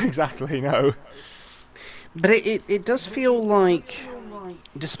this time. Exactly, no. But it does feel like,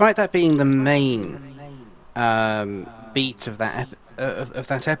 despite that being the main beat of that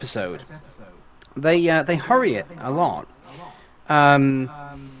episode, they hurry it a lot.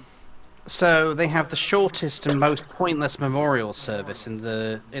 So they have the shortest and most pointless memorial service in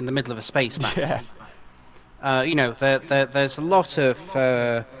the middle of a space battle. Yeah. There's a lot of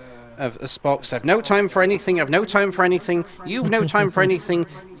Spock said, "No time for anything. I've no time for anything. You've no time for anything.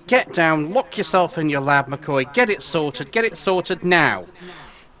 Get down. Lock yourself in your lab, McCoy. Get it sorted. Get it sorted now."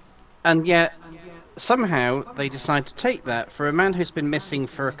 And yet, somehow, they decide to take that for a man who's been missing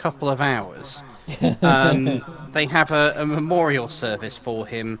for a couple of hours. They have a memorial service for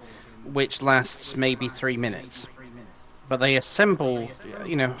him, which lasts maybe 3 minutes. But they assemble,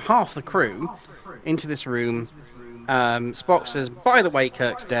 half the crew into this room. Spock says, "By the way,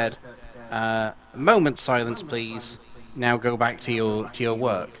 Kirk's dead. Moment's silence, please. Now go back to your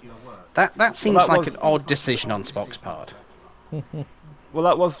work." That seems like an odd decision on Spock's part. Well,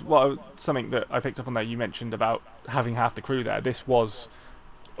 that was something that I picked up on there. You mentioned about having half the crew there. This was,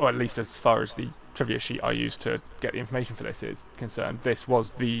 or at least as far as the trivia sheet I used to get the information for this is concerned, this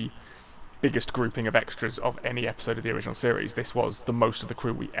was the biggest grouping of extras of any episode of the original series. This was the most of the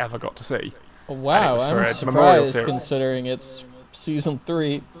crew we ever got to see. Wow, I'm surprised considering it's season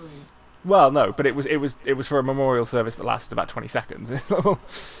 3. Well, no, but it was for a memorial service that lasted about 20 seconds. It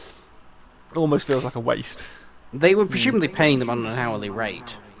almost feels like a waste. They were presumably paying them on an hourly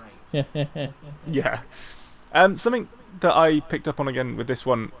rate. Yeah. Something that I picked up on again with this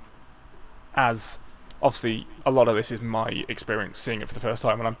one, as obviously a lot of this is my experience seeing it for the first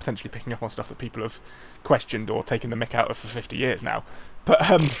time, and I'm potentially picking up on stuff that people have questioned or taken the mick out of for 50 years now.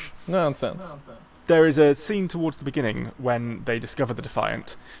 But Nonsense. there is a scene towards the beginning when they discover the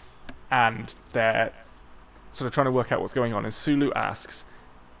Defiant, and they're sort of trying to work out what's going on, and Sulu asks,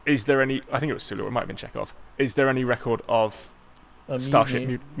 is there any... I think it was Sulu, it might have been Chekhov. Is there any record of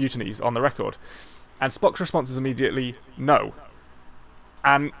Starship mutinies on the record? And Spock's response is immediately, no.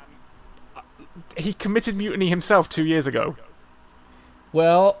 And he committed mutiny himself 2 years ago.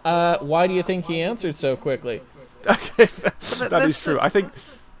 Well, why do you think he answered so quickly? Okay, that is true. I think...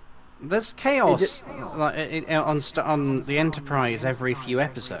 There's chaos on the Enterprise every few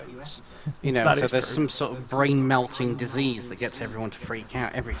episodes. You know, so there's some sort of brain-melting disease that gets everyone to freak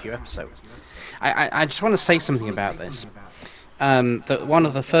out every few episodes. I just want to say something about this. That one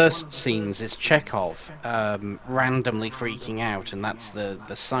of the first scenes is Chekhov randomly freaking out, and that's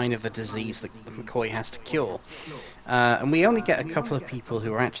the sign of the disease that McCoy has to cure. And we only get a couple of people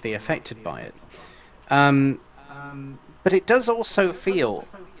who are actually affected by it. But it does also feel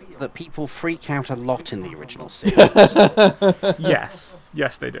that people freak out a lot in the original series.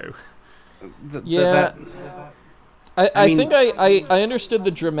 Yes, they do. I think I understood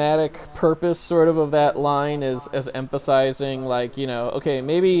the dramatic purpose sort of that line as emphasizing, like, you know, okay,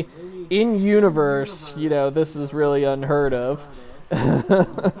 maybe in universe, you know, this is really unheard of.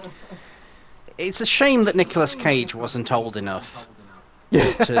 It's a shame that Nicolas Cage wasn't old enough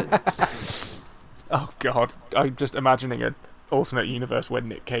to... Oh god, I'm just imagining an alternate universe where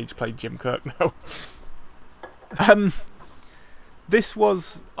Nick Cage played Jim Kirk now. This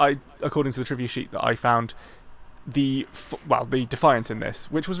was, according to the trivia sheet that I found, the Defiant in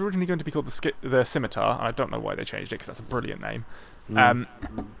this, which was originally going to be called the Scimitar, and I don't know why they changed it because that's a brilliant name.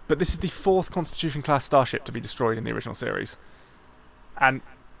 But this is the 4th Constitution-class starship to be destroyed in the original series. And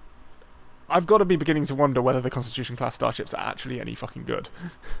I've got to be beginning to wonder whether the Constitution-class starships are actually any fucking good.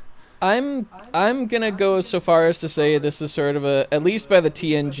 I'm gonna go so far as to say this is sort of at least by the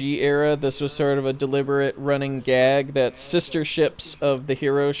TNG era, this was sort of a deliberate running gag that sister ships of the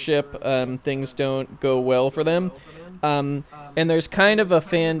hero ship, things don't go well for them. And there's kind of a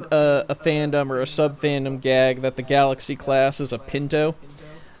fandom or a sub-fandom gag that the Galaxy class is a Pinto.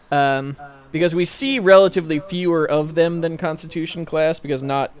 Because we see relatively fewer of them than Constitution class, because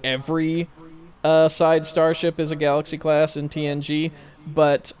not every side starship is a Galaxy class in TNG.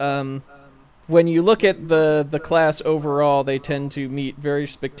 But when you look at the class overall, they tend to meet very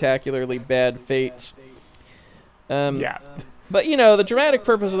spectacularly bad fates. Yeah. But, you know, the dramatic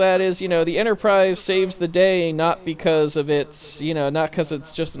purpose of that is, you know, the Enterprise saves the day not because of its, you know, not because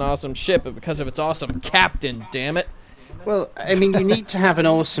it's just an awesome ship, but because of its awesome captain, damn it. Well, I mean, you need to have an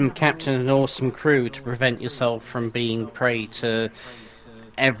awesome captain and an awesome crew to prevent yourself from being prey to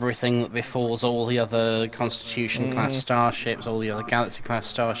everything that befalls all the other Constitution-class starships, all the other Galaxy-class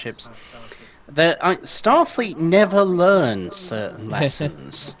starships. Starfleet never learns certain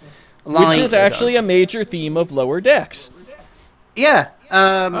lessons. Which is actually a major theme of Lower Decks. Yeah.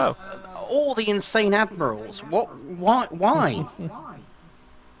 All the insane admirals. What? Why?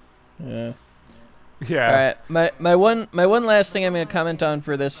 Yeah. Yeah. All right. My one last thing I'm going to comment on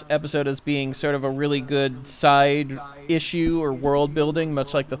for this episode as being sort of a really good side issue or world building,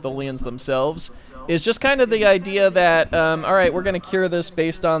 much like the Tholians themselves, is just kind of the idea that all right, we're going to cure this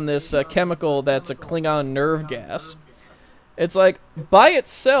based on this chemical that's a Klingon nerve gas. It's like by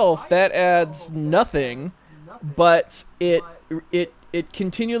itself that adds nothing, but it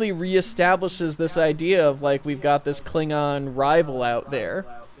continually reestablishes this idea of like we've got this Klingon rival out there.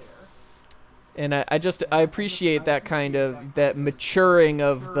 And I appreciate that kind of that maturing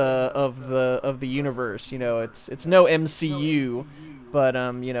of the universe. You know, it's no MCU, but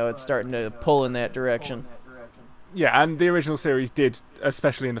you know, it's starting to pull in that direction. Yeah, and the original series did,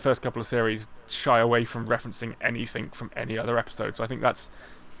 especially in the first couple of series, shy away from referencing anything from any other episode. So I think that's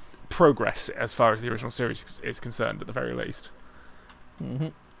progress as far as the original series is concerned, at the very least. Mm-hmm.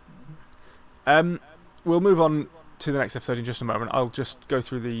 We'll move on to the next episode in just a moment. I'll just go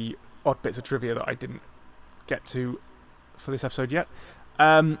through the odd bits of trivia that I didn't get to for this episode yet.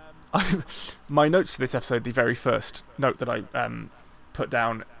 My notes to this episode, the very first note that I put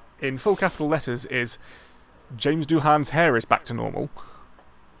down in full capital letters is James Doohan's hair is back to normal.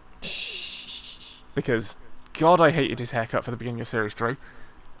 Because, God, I hated his haircut for the beginning of Series 3.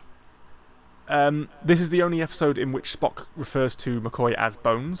 This is the only episode in which Spock refers to McCoy as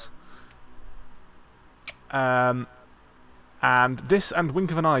Bones. And this and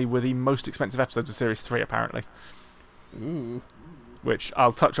Wink of an Eye were the most expensive episodes of Series 3, apparently. Ooh. which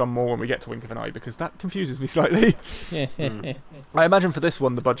I'll touch on more when we get to Wink of an Eye, because that confuses me slightly. I imagine for this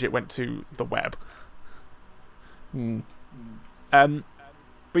one, the budget went to the web. But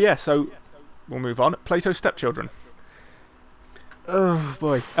yeah, so we'll move on. Plato's Stepchildren. Oh,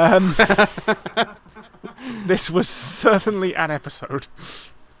 boy. This was certainly an episode.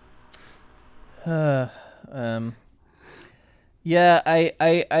 Yeah,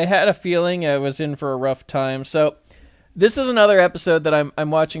 I had a feeling I was in for a rough time. So this is another episode that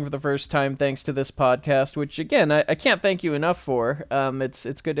I'm watching for the first time thanks to this podcast, which again I can't thank you enough for.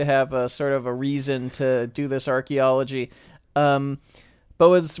 It's good to have a sort of a reason to do this archaeology. But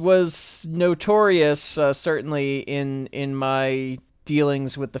was notorious certainly in my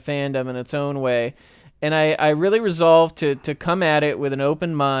dealings with the fandom in its own way, and I really resolved to come at it with an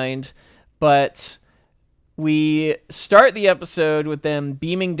open mind, but. We start the episode with them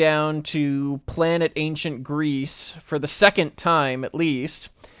beaming down to planet ancient Greece for the second time, at least.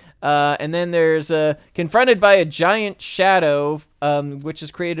 And then there's confronted by a giant shadow, which is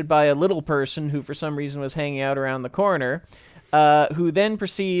created by a little person who for some reason was hanging out around the corner, who then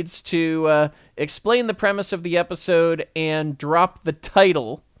proceeds to explain the premise of the episode and drop the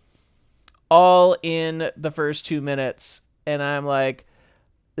title all in the first 2 minutes. And I'm like,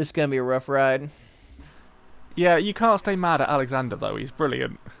 this is going to be a rough ride. Yeah, you can't stay mad at Alexander, though. He's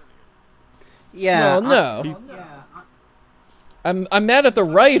brilliant. Yeah. Well, no. I'm mad at the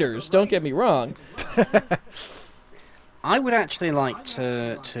writers, don't get me wrong. I would actually like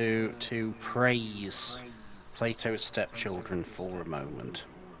to praise Plato's Stepchildren for a moment.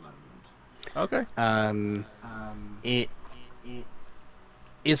 Okay. It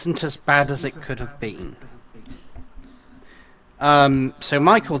isn't as bad as it could have been. So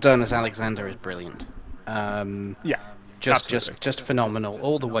Michael Dunn as Alexander is brilliant. Yeah. Just phenomenal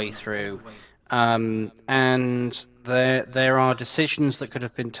all the way through. And there are decisions that could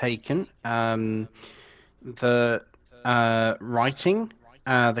have been taken. The writing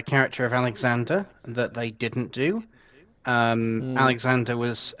the character of Alexander that they didn't do. Alexander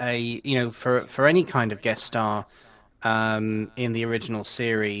was for any kind of guest star in the original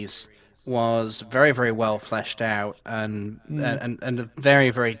series was very, very well fleshed out and a very,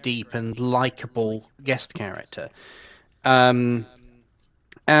 very deep and likable guest character. And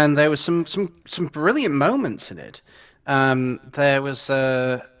there was some brilliant moments in it. There was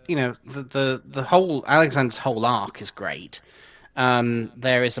the whole Alexander's whole arc is great.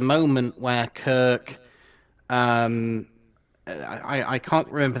 There is a moment where Kirk, I can't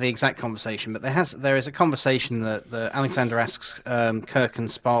remember the exact conversation, but there is a conversation that Alexander asks Kirk and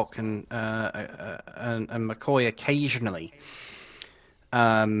Spock and McCoy occasionally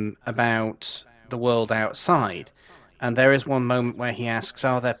about the world outside, and there is one moment where he asks,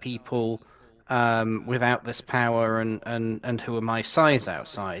 "Are there people without this power, and who are my size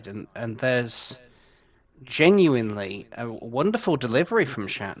outside?" And there's genuinely a wonderful delivery from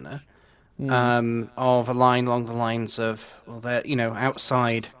Shatner. Of a line along the lines of,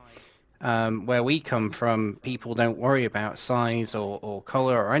 outside where we come from, people don't worry about size or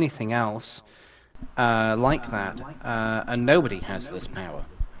color or anything else like that, and nobody has this power.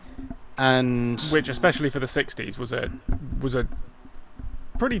 And which, especially for the 60s, was a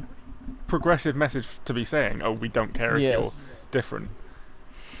pretty progressive message to be saying. Oh, we don't care if you're different.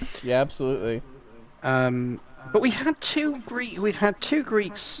 Yeah, absolutely. But we've had two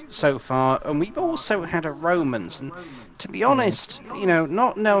Greeks so far, and we've also had a Romans. And to be honest,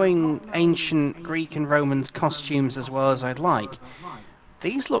 not knowing ancient Greek and Roman costumes as well as I'd like,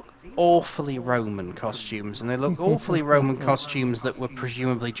 these look awfully Roman costumes, and they look awfully Roman costumes that were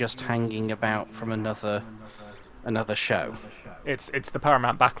presumably just hanging about from another show. It's the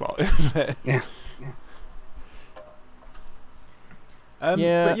Paramount backlot, isn't it? Yeah.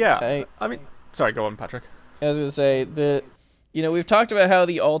 But yeah, I mean, sorry, go on, Patrick. I was gonna say we've talked about how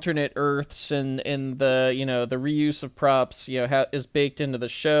the alternate Earths and the the reuse of props is baked into the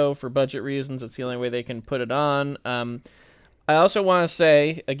show for budget reasons. It's the only way they can put it on. I also want to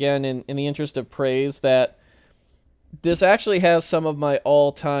say again, in the interest of praise, that this actually has some of my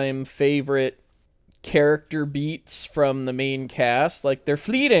all-time favorite character beats from the main cast. Like, they're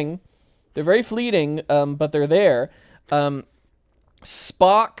fleeting, they're very fleeting, but they're there.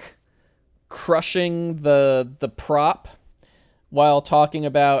 Spock crushing the prop while talking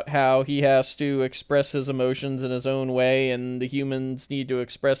about how he has to express his emotions in his own way and the humans need to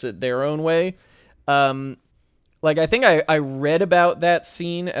express it their own way. I think I read about that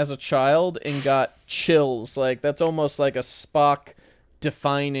scene as a child and got chills. Like, that's almost like a Spock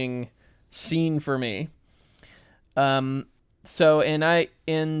defining scene for me.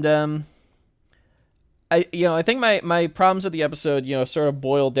 I think my problems with the episode, sort of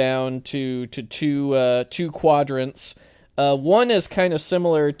boil down to two quadrants. One is kind of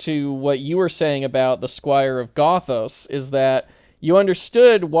similar to what you were saying about the Squire of Gothos, is that you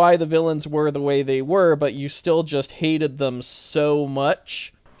understood why the villains were the way they were, but you still just hated them so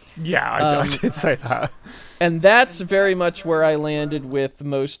much. Yeah, I did say that. And that's very much where I landed with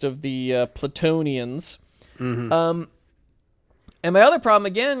most of the Platonians. Mm-hmm. And my other problem,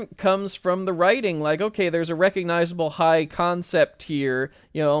 again, comes from the writing. Like, okay, there's a recognizable high concept here,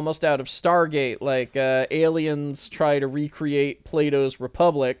 almost out of Stargate, like aliens try to recreate Plato's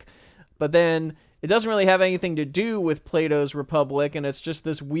Republic, but then it doesn't really have anything to do with Plato's Republic, and it's just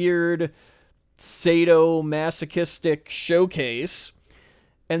this weird sadomasochistic showcase.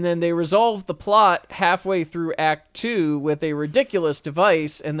 And then they resolve the plot halfway through Act 2 with a ridiculous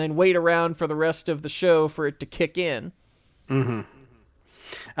device, and then wait around for the rest of the show for it to kick in. Mm-hmm.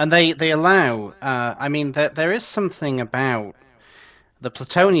 And they allow. There is something about the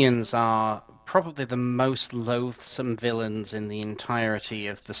Platonians are probably the most loathsome villains in the entirety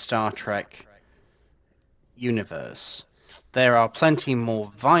of the Star Trek universe. There are plenty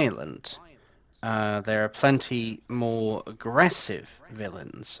more violent. There are plenty more aggressive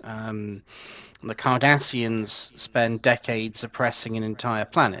villains. The Cardassians spend decades oppressing an entire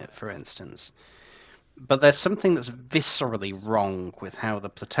planet, for instance. But there's something that's viscerally wrong with how the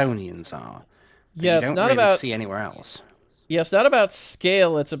Platonians are. Yeah, you don't really see anywhere else. Yeah, it's not about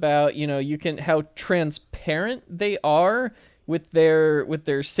scale. It's about how transparent they are with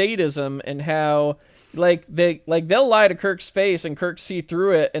their sadism, and how they'll lie to Kirk's face and Kirk see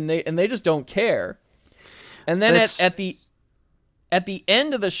through it, and they just don't care. And then at the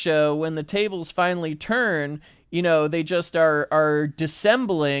end of the show, when the tables finally turn, they just are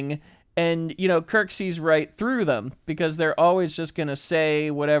dissembling. And, Kirk sees right through them, because they're always just going to say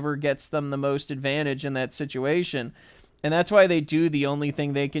whatever gets them the most advantage in that situation. And that's why they do the only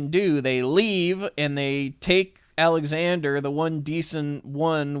thing they can do. They leave, and they take Alexander, the one decent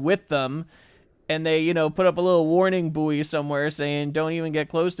one, with them. And they, put up a little warning buoy somewhere saying, don't even get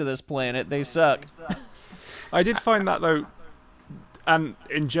close to this planet. They suck. I did find that, though, and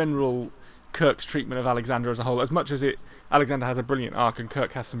in general, Kirk's treatment of Alexander as a whole, as much as Alexander has a brilliant arc and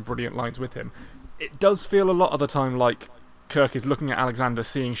Kirk has some brilliant lines with him, it does feel a lot of the time like Kirk is looking at Alexander,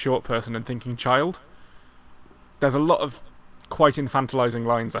 seeing short person and thinking child. There's a lot of quite infantilizing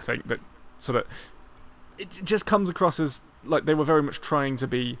lines, I think, that sort of... It just comes across as like they were very much trying to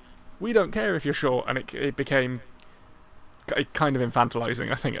be, we don't care if you're short, and it became kind of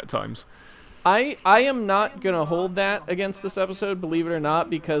infantilizing, I think, at times. I am not going to hold that against this episode, believe it or not,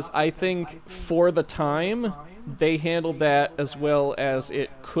 because I think for the time, they handled that as well as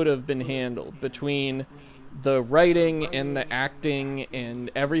it could have been handled, between the writing and the acting and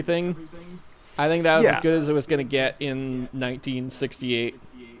everything. I think that was as good as it was going to get in 1968.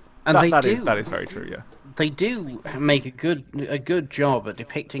 And that is very true, yeah. They do make a good job at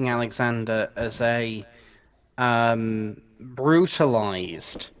depicting Alexander as a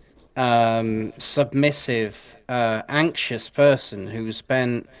brutalized, submissive, anxious person who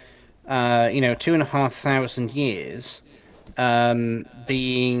spent 2,500 years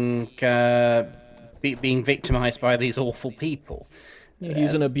being victimized by these awful people.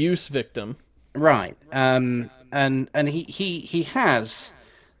 He's an abuse victim, right? And he has.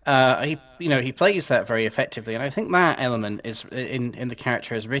 He plays that very effectively, and I think that element is in the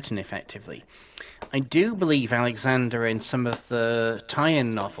character is written effectively. I do believe Alexander in some of the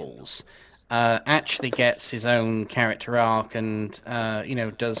tie-in novels actually gets his own character arc and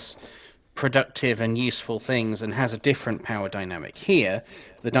does productive and useful things and has a different power dynamic. Here,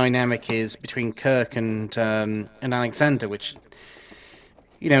 the dynamic is between Kirk and Alexander, which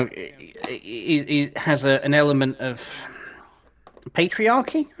it has an element of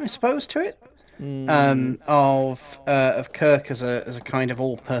patriarchy, I suppose, to it. Of Kirk as a kind of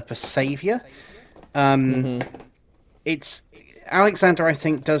all-purpose savior. It's Alexander, I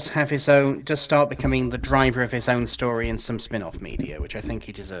think, does start becoming the driver of his own story in some spin-off media, which I think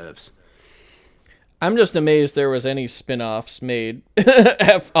he deserves. I'm just amazed there was any spin-offs made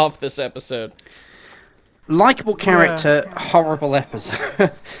off this episode. Likeable character, horrible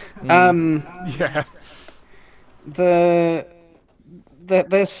episode. Yeah. The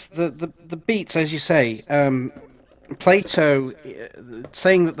beats, as you say. Plato,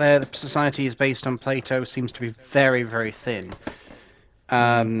 saying that their society is based on Plato seems to be very, very thin.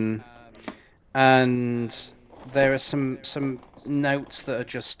 And there are some notes that are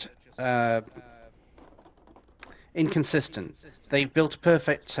just inconsistent. They've built a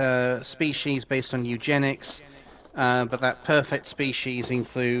perfect species based on eugenics. but that perfect species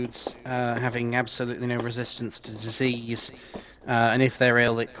includes having absolutely no resistance to disease, and if they're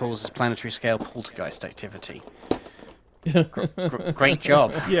ill, it causes planetary scale poltergeist activity. Great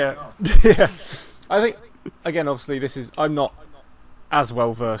job. Yeah, yeah. I think, again, obviously, I'm not as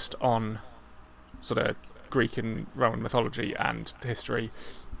well versed on sort of Greek and Roman mythology and history,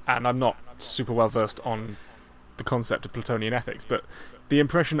 and I'm not super well versed on the concept of Platonian ethics, but the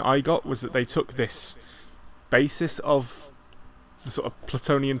impression I got was that they took this basis of the sort of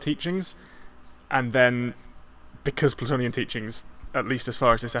Platonian teachings, and then, because Platonian teachings, at least as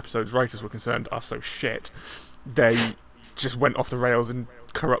far as this episode's writers were concerned, are so shit, they just went off the rails and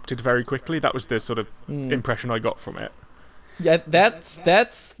corrupted very quickly. That was the sort of impression I got from it. Yeah,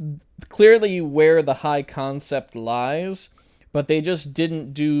 that's clearly where the high concept lies, but they just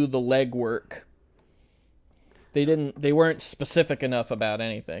didn't do the legwork. They weren't specific enough about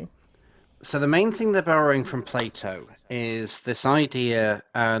anything. So the main thing they're borrowing from Plato is this idea,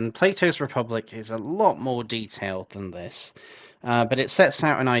 and Plato's Republic is a lot more detailed than this, but it sets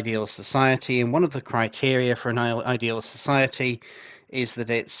out an ideal society, and one of the criteria for an ideal society is that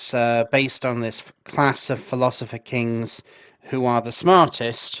it's based on this class of philosopher kings who are the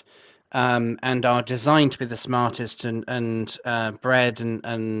smartest, and are designed to be the smartest, and bred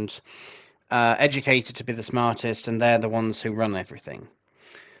and educated to be the smartest, and they're the ones who run everything.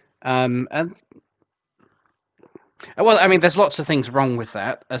 And well, I mean, there's lots of things wrong with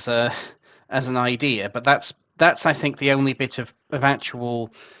that as an idea, but that's I think the only bit of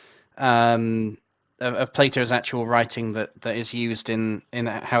actual of Plato's actual writing that is used in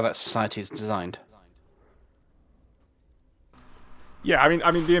how that society is designed. Yeah,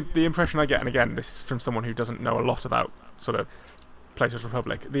 I mean the impression I get, and again, this is from someone who doesn't know a lot about sort of Plato's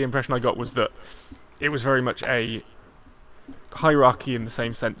Republic. The impression I got was that it was very much a hierarchy in the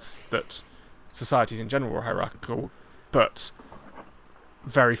same sense that societies in general were hierarchical, but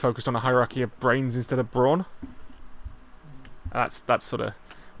very focused on a hierarchy of brains instead of brawn. That's sort of,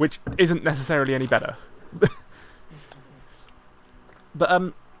 which isn't necessarily any better. But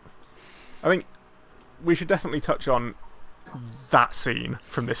I think we should definitely touch on that scene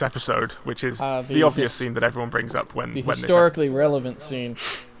from this episode, which is the obvious scene that everyone brings up when historically relevant scene.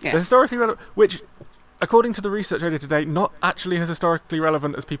 Yeah. The historically relevant, which, according to the research I did today, not actually as historically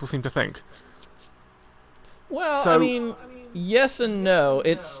relevant as people seem to think. Well, I mean, yes and no.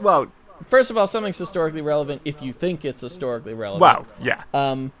 It's first of all, something's historically relevant if you think it's historically relevant. Well, yeah.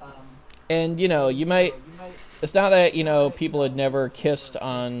 And you might. It's not that people had never kissed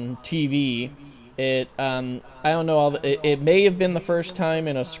on TV. I don't know. It may have been the first time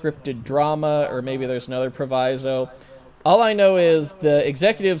in a scripted drama, or maybe there's another proviso. All I know is the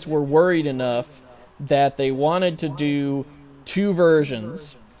executives were worried enough that they wanted to do two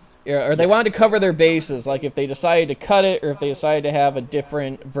versions, or they wanted to cover their bases. Like if they decided to cut it, or if they decided to have a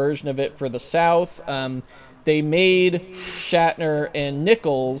different version of it for the South, they made Shatner and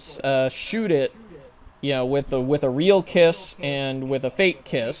Nichols shoot it, with a real kiss and with a fake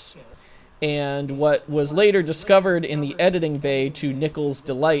kiss. And what was later discovered in the editing bay, to Nichols'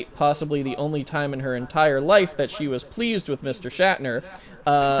 delight, possibly the only time in her entire life that she was pleased with Mr. Shatner,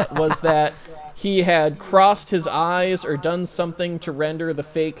 was that he had crossed his eyes or done something to render the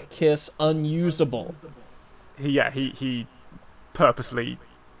fake kiss unusable. He purposely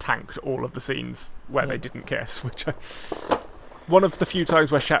tanked all of the scenes where they didn't kiss, which one of the few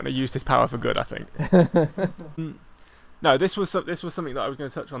times where Shatner used his power for good, I think. No, this was something that I was going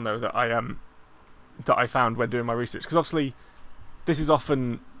to touch on, though, that I found when doing my research, because obviously this is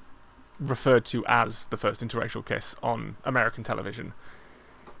often referred to as the first interracial kiss on American television.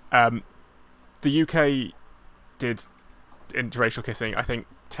 The UK did interracial kissing, I think,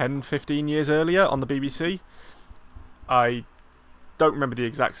 10, 15 years earlier on the BBC. I don't remember the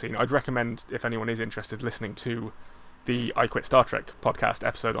exact scene. I'd recommend, if anyone is interested, listening to the I Quit Star Trek podcast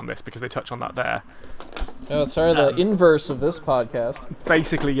episode on this, because they touch on that there. Oh, sorry, the inverse of this podcast.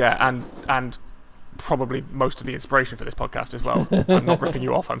 Basically, yeah, and probably most of the inspiration for this podcast as well. I'm not ripping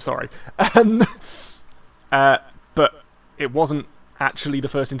you off, I'm sorry. But it wasn't actually the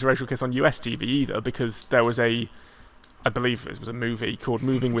first interracial kiss on US TV either, because there was I believe it was a movie called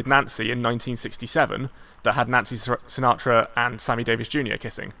Moving with Nancy in 1967 that had Nancy Sinatra and Sammy Davis Jr.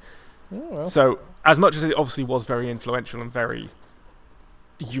 kissing. Oh, well. So, as much as it obviously was very influential and very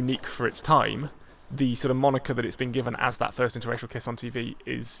unique for its time, the sort of moniker that it's been given as that first interracial kiss on TV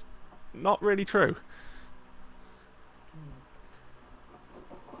is not really true.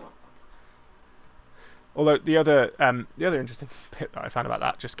 Although the other interesting bit that I found about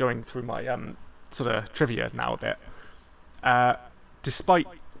that, just going through my sort of trivia now a bit, despite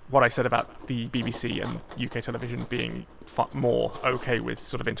what I said about the BBC and UK television being more okay with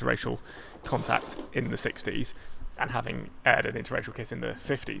sort of interracial contact in the 60s and having aired an interracial kiss in the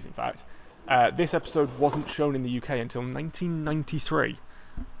 50s, in fact, this episode wasn't shown in the UK until 1993.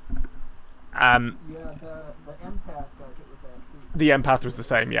 The empath does it with that too. The empath was the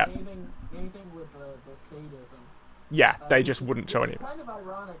same, yeah. Anything with the sadism. Yeah, they just wouldn't show any. It's kind of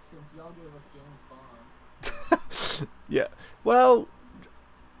ironic since y'all gave us James Bond. Yeah, well,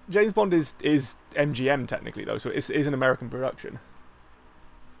 James Bond is MGM technically though, so it is an American production.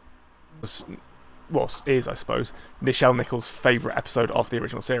 Well, is, I suppose, Nichelle Nichols' favourite episode of the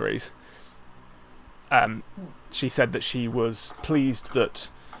original series. She said that she was pleased that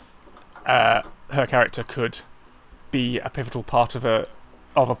her character could be a pivotal part of a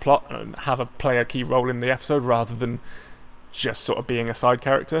plot and play a key role in the episode rather than just sort of being a side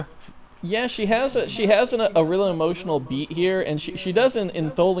character. Yeah, she has a real emotional beat here, and she does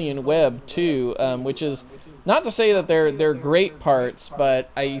in Tholian Web too, which is not to say that they're great parts, but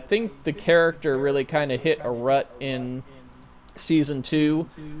I think the character really kind of hit a rut in season 2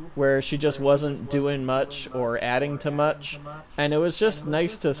 where she just wasn't doing much or adding to much, and it was just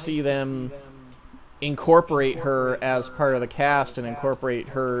nice to see them incorporate her as part of the cast and incorporate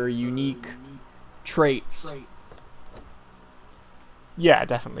her unique traits. Yeah,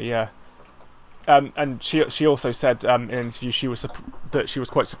 definitely, yeah. And she also said in an interview that she was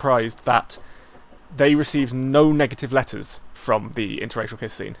quite surprised that they received no negative letters from the interracial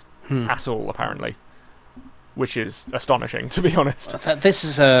kiss scene at all, apparently, which is astonishing, to be honest. This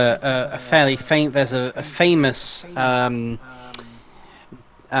is a fairly famous. There's a famous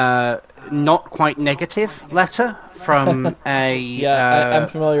not quite negative letter from a I'm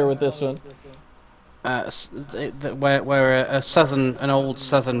familiar with this one. Where an old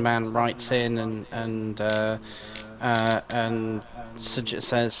Southern man writes in and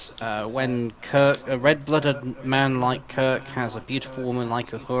says when a red-blooded man like Kirk has a beautiful woman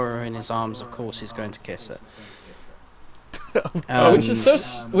like Uhura in his arms, of course he's going to kiss her.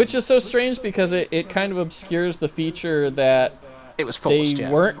 Which is so strange because it kind of obscures the feature that it was forced, they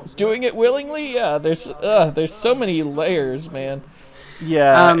weren't doing it willingly. Yeah, there's so many layers, man.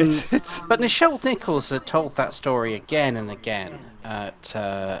 Yeah, but Nichelle Nichols had told that story again and again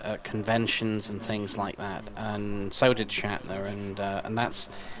at conventions and things like that, and so did Shatner, and that's,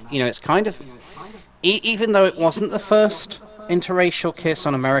 it's kind of, even though it wasn't the first interracial kiss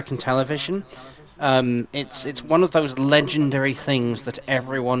on American television, it's one of those legendary things that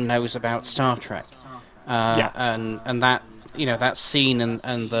everyone knows about Star Trek, and that that scene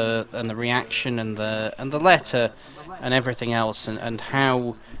and the reaction and the letter and everything else, and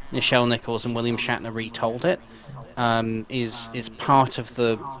how Nichelle Nichols and William Shatner retold it is part of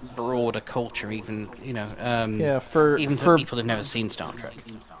the broader culture, even for people who've never seen Star Trek.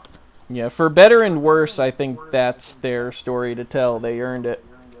 Yeah, for better and worse, I think that's their story to tell. They earned it.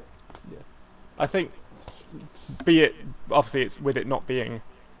 Yeah. I think, obviously, it's with it not being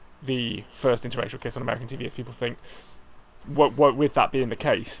the first interracial kiss on American TV, as people think. With that being the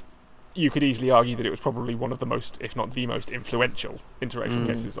case, you could easily argue that it was probably one of the most, if not the most, influential interracial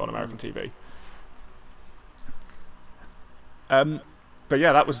kisses on American TV. But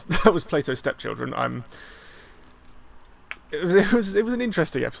yeah, that was Plato's Stepchildren. It was an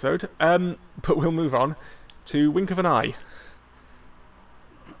interesting episode. But we'll move on to Wink of an Eye.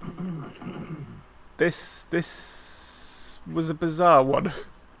 This was a bizarre one.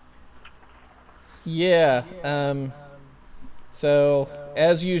 Yeah. So,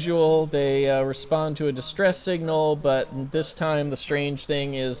 as usual, they respond to a distress signal, but this time the strange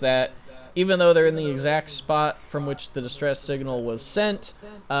thing is that even though they're in the exact spot from which the distress signal was sent,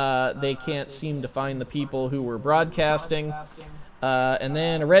 they can't seem to find the people who were broadcasting. And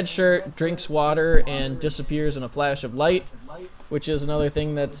then a red shirt drinks water and disappears in a flash of light, which is another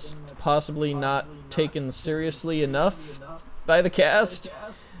thing that's possibly not taken seriously enough by the cast.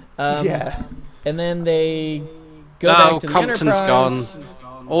 Yeah. And then they go back to the Compton's Enterprise.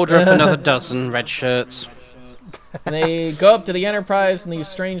 Gone. Order up another dozen red shirts. And they go up to the Enterprise, and these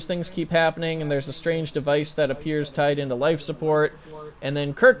strange things keep happening, and there's a strange device that appears tied into life support. And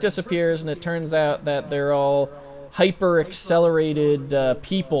then Kirk disappears, and it turns out that they're all hyper-accelerated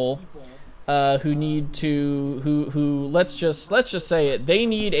people who need to... who let's just say it, they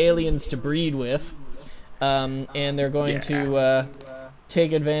need aliens to breed with. And they're going to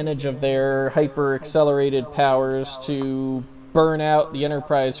take advantage of their hyper-accelerated powers to burn out the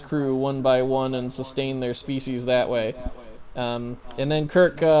Enterprise crew one by one and sustain their species that way. And then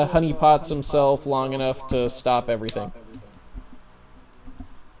Kirk honeypots himself long enough to stop everything.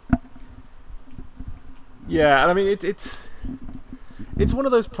 Yeah, and I mean it's it's one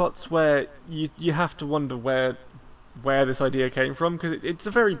of those plots where you have to wonder where this idea came from, because it's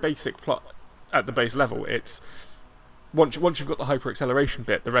a very basic plot at the base level. It's once you've got the hyper-acceleration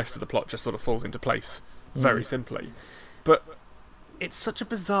bit, the rest of the plot just sort of falls into place very simply. But it's such a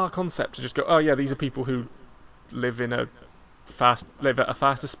bizarre concept to just go, oh yeah, these are people who live at a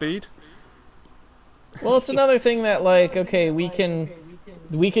faster speed. Well, it's another thing that, like, okay, we can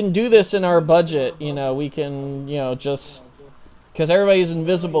do this in our budget, we can, just... Because everybody's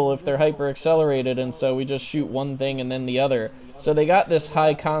invisible if they're hyper-accelerated, and so we just shoot one thing and then the other. So they got this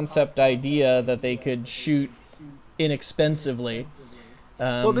high-concept idea that they could shoot inexpensively.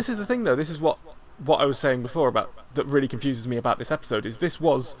 Well, this is the thing, though. This is what I was saying before about that really confuses me about this episode, is this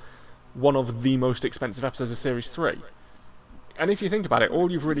was one of the most expensive episodes of Series 3. And if you think about it,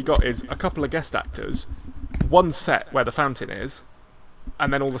 all you've really got is a couple of guest actors, one set where the fountain is,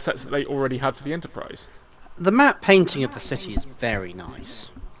 and then all the sets that they already had for the Enterprise. The map painting of the city is very nice.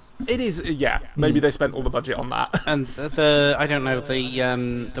 It is, yeah. Maybe they spent all the budget on that. And the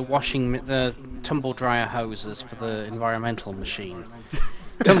tumble dryer hoses for the environmental machine.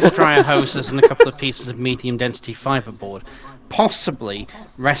 Tumble dryer hoses and a couple of pieces of medium density fiberboard, possibly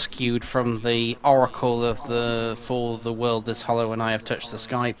rescued from the oracle of for the world is hollow and I have touched the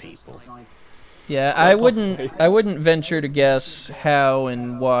sky people. Yeah, I wouldn't venture to guess how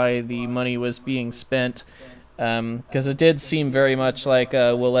and why the money was being spent, because it did seem very much like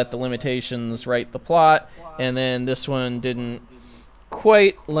we'll let the limitations write the plot, and then this one didn't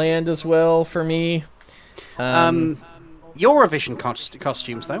quite land as well for me. Eurovision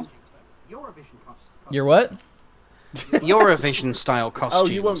costumes, though. Your what? Eurovision style costumes.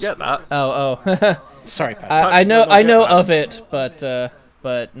 Oh, you won't get that. Oh. Sorry, Pat. I know of it, but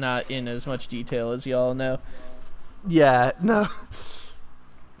not in as much detail as y'all know. Yeah, no.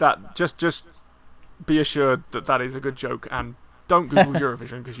 That just be assured that is a good joke, and don't Google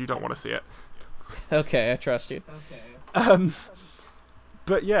Eurovision because you don't want to see it. Okay, I trust you.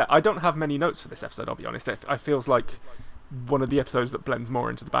 But yeah, I don't have many notes for this episode, I'll be honest. It feels like one of the episodes that blends more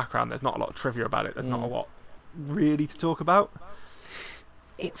into the background. There's not a lot of trivia about it. There's not a lot really to talk about.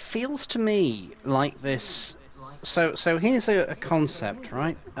 It feels to me like this. So here's a concept,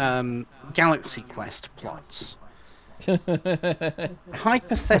 right? Galaxy Quest plots.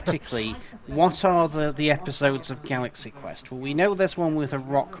 Hypothetically, what are the episodes of Galaxy Quest? Well, we know there's one with a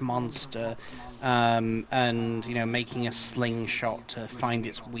rock monster, and making a slingshot to find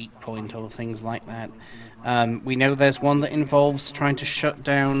its weak point or things like that. We know there's one that involves trying to shut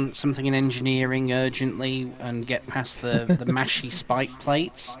down something in engineering urgently and get past the mashy spike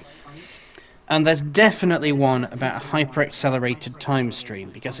plates. And there's definitely one about a hyper-accelerated time stream,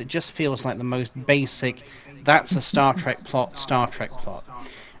 because it just feels like the most basic, that's a Star Trek plot.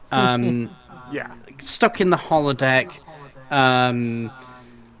 Yeah. Stuck in the holodeck.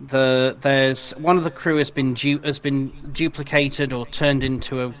 There's one of the crew has been duplicated or turned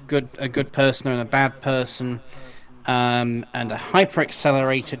into a good person and a bad person, and a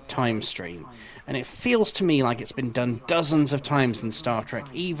hyper-accelerated time stream. And it feels to me like it's been done dozens of times in Star Trek,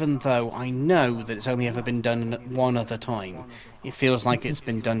 even though I know that it's only ever been done one other time. It feels like it's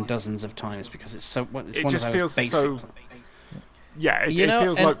been done dozens of times because it's one of those basic. Yeah, it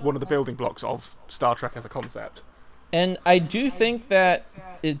feels like one of the building blocks of Star Trek as a concept. And I do think that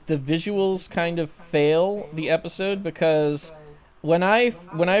the visuals kind of fail the episode, because when I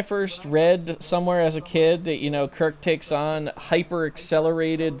first read somewhere as a kid that, Kirk takes on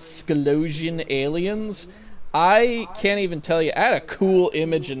hyper-accelerated Skolosian aliens, I can't even tell you. I had a cool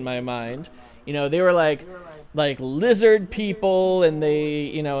image in my mind. They were like lizard people, and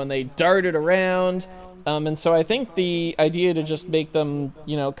they darted around. And so I think the idea to just make them,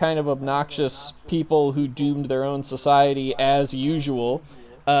 kind of obnoxious people who doomed their own society as usual,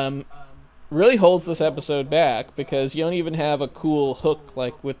 really holds this episode back, because you don't even have a cool hook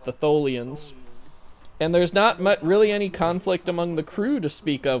like with the Tholians. And there's not really any conflict among the crew to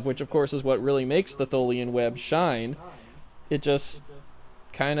speak of, which of course is what really makes the Tholian web shine. It just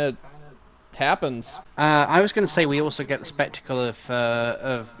kind of happens. I was going to say we also get the spectacle of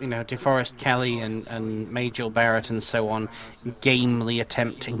DeForest Kelley and Majel Barrett and so on gamely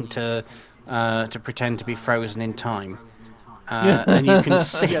attempting to pretend to be frozen in time. And you can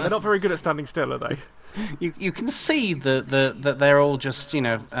see. Yeah, they're not very good at standing still, are they? You can see that they're all just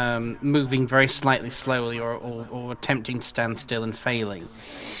moving very slightly slowly or attempting to stand still and failing.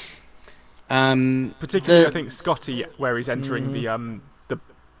 Particularly, I think Scotty, where he's entering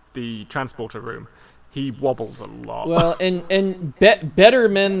the transporter room, he wobbles a lot. Well, and better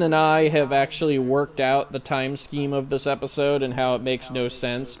men than I have actually worked out the time scheme of this episode and how it makes no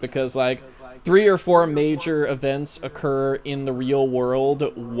sense, because 3 or 4 major events occur in the real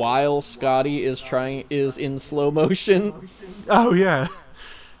world while Scotty is in slow motion. Oh yeah.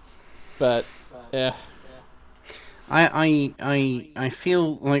 But yeah. I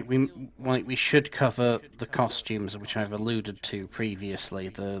feel like we should cover the costumes, which I've alluded to previously,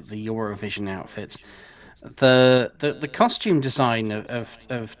 the Eurovision outfits. The costume design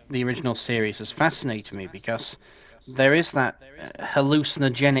of the original series has fascinated me because there is that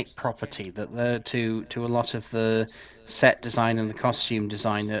hallucinogenic property that to a lot of the set design and the costume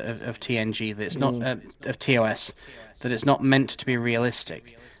design of TNG that it's not of TOS, that it's not meant to be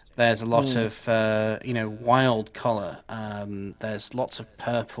realistic. There's a lot of wild color. There's lots of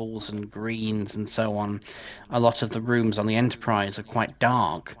purples and greens and so on. A lot of the rooms on the Enterprise are quite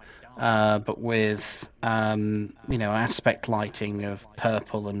dark, but with aspect lighting of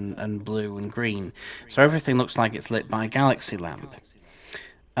purple and blue and green. So everything looks like it's lit by a galaxy lamp.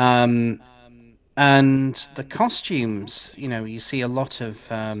 And the costumes, you see a lot of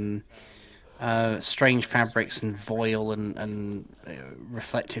strange fabrics and voile and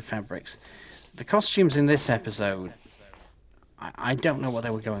reflective fabrics. The costumes in this episode, I don't know what they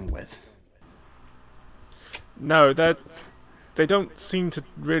were going with. No, they don't seem to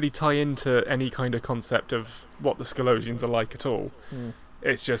really tie into any kind of concept of what the Scalosians are like at all.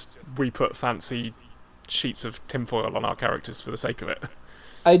 It's just we put fancy sheets of tinfoil on our characters for the sake of it.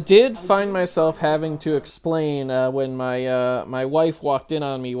 I did find myself having to explain when my wife walked in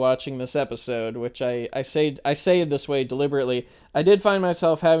on me watching this episode, which I say it this way deliberately. I did find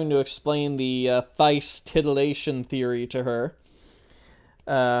myself having to explain the Theiss titillation theory to her,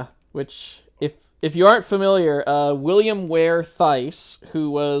 which if you aren't familiar, William Ware Theiss,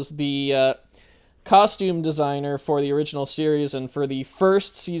 who was the costume designer for the original series and for the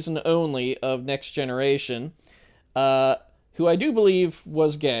first season only of Next Generation, who I do believe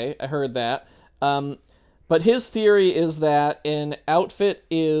was gay. I heard that. But his theory is that an outfit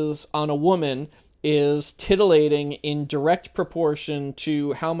is on a woman is titillating in direct proportion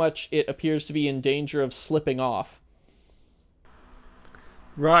to how much it appears to be in danger of slipping off.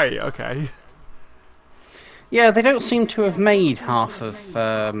 Right, okay. Yeah, they don't seem to have made half of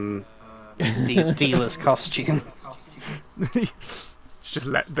Dealer's costume.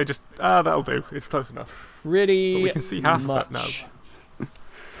 That'll do. It's close enough. Pretty but we can see half much. of that now.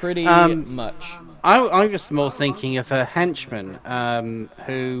 Pretty much. I was more thinking of a henchman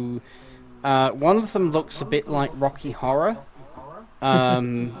who one of them looks a bit like Rocky Horror,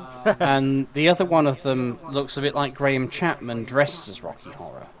 and the other one of them looks a bit like Graham Chapman dressed as Rocky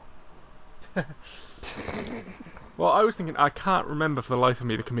Horror. Well, I was thinking, I can't remember for the life of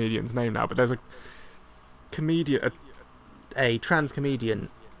me the comedian's name now, but there's a comedian, a trans comedian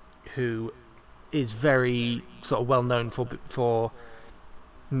who is very sort of well known for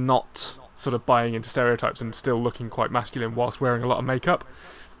not sort of buying into stereotypes and still looking quite masculine whilst wearing a lot of makeup.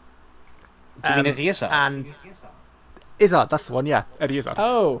 Do you mean Eddie Izzard? And Izzard, that's the one, yeah. Eddie Izzard.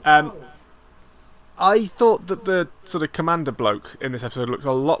 Oh. I thought that the sort of commander bloke in this episode looked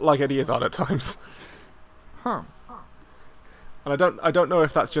a lot like Eddie Izzard at times. Huh. And I don't know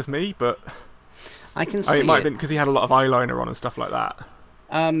if that's just me, but I can see it might have been because he had a lot of eyeliner on and stuff like that.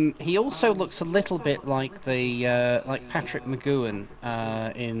 He also looks a little bit like the like Patrick McGoohan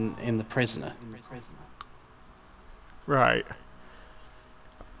in The Prisoner. Right.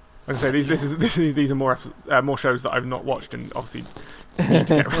 As I say, these are more shows that I've not watched and obviously need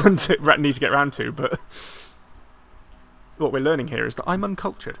to get around to. But what we're learning here is that I'm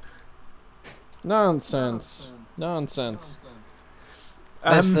uncultured. Nonsense.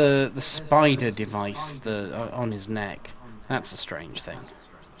 There's the spider device on his neck. That's a strange thing.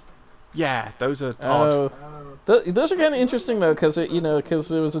 Yeah, those are odd. Those are kind of interesting though, because it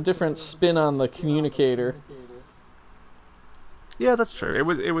was a different spin on the communicator. Yeah, that's true.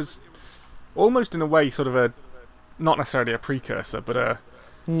 It was almost in a way sort of a not necessarily a precursor, but a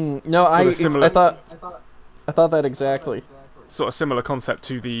I thought that exactly. Sort of similar concept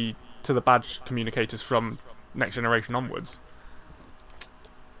to the badge communicators from Next Generation onwards.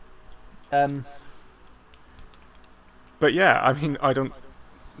 But yeah, I mean, I don't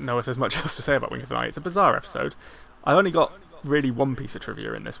know if there's much else to say about Wing of the Night. It's a bizarre episode. I've only got really one piece of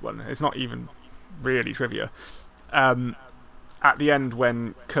trivia in this one. It's not even really trivia. At the end,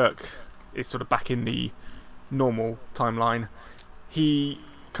 when Kirk is sort of back in the normal timeline, he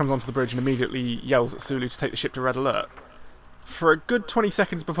comes onto the bridge and immediately yells at Sulu to take the ship to Red Alert. For a good 20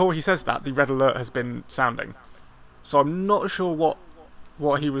 seconds before he says that, the Red Alert has been sounding. So I'm not sure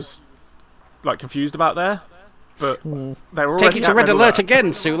what he was confused about there. But they were take it to Red Alert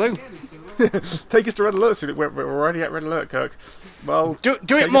again, Sulu. Take us to Red Alert. We're already at Red Alert, Kirk. Well, Do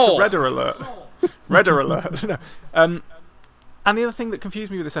take it us more. to Redder Alert. Redder Alert. No. And the other thing that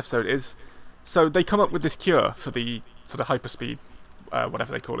confused me with this episode is, so they come up with this cure for the sort of hyperspeed,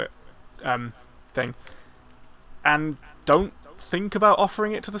 whatever they call it, thing, and don't think about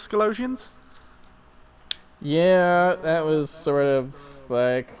offering it to the Scalosians. Yeah, that was sort of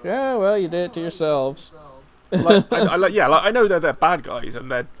like, oh, well, you did it to yourselves. I know they're bad guys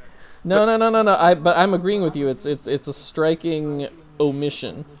and they're. No. But I'm agreeing with you. It's a striking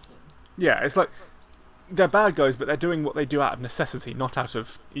omission. Yeah, it's like they're bad guys, but they're doing what they do out of necessity, not out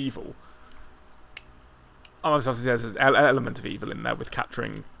of evil. Obviously, there's an element of evil in there with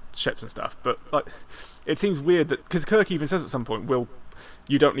capturing ships and stuff, but like, it seems weird that because Kirk even says at some point,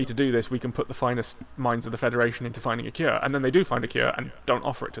 you don't need to do this. We can put the finest minds of the Federation into finding a cure, and then they do find a cure and don't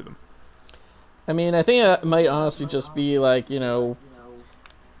offer it to them. I mean, I think it might honestly just be like,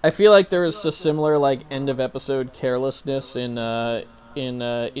 I feel like there is a similar like end of episode carelessness in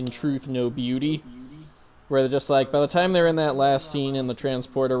Truth No Beauty, where they're just like, by the time they're in that last scene in the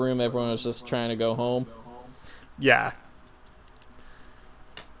transporter room, everyone was just trying to go home. Yeah.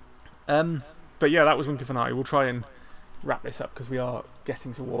 But yeah, that was Wink of an Eye. We'll try and wrap this up because we are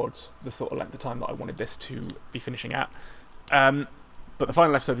getting towards the sort of length of time that I wanted this to be finishing at. But the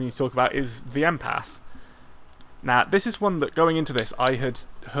final episode we need to talk about is The Empath. Now, this is one that, going into this, I had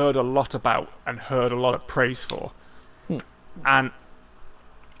heard a lot about and heard a lot of praise for. And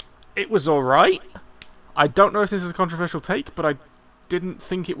it was alright. I don't know if this is a controversial take, but I didn't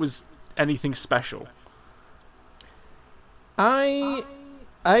think it was anything special. I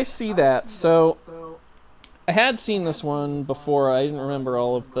see that. So I had seen this one before. I didn't remember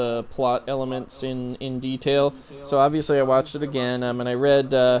all of the plot elements in detail. So obviously I watched it again, and I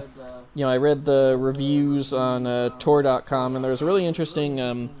read I read the reviews on Tor.com, and there was a really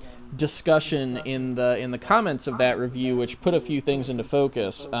interesting discussion in the comments of that review, which put a few things into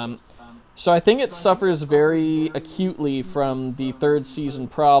focus. So I think it suffers very acutely from the third season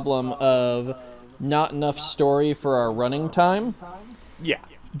problem of not enough story for our running time. Yeah.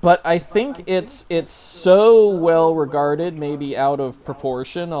 But I think it's so well regarded, maybe out of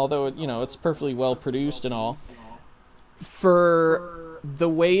proportion, although it's perfectly well produced and all, for the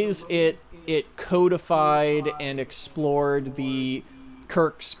ways it codified and explored the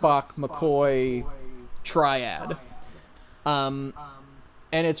Kirk, Spock, McCoy triad. And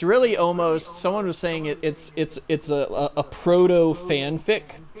it's really almost, someone was saying it's a proto fanfic.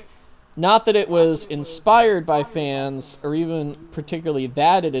 Not that it was inspired by fans, or even particularly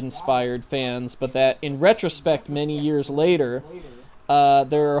that it inspired fans, but that in retrospect, many years later,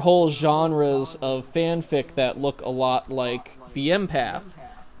 there are whole genres of fanfic that look a lot like The Empath,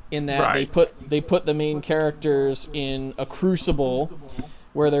 in that Right. they put the main characters in a crucible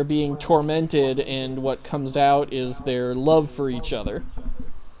where they're being tormented, and what comes out is their love for each other.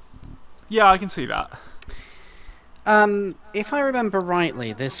 Yeah, I can see that. If I remember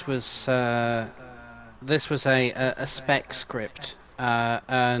rightly, this was a spec script,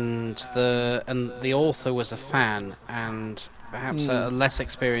 and the author was a fan, and perhaps a less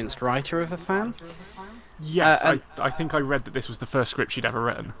experienced writer of a fan. Yes, I think I read that this was the first script she'd ever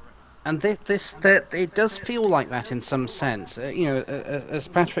written. And it does feel like that in some sense. As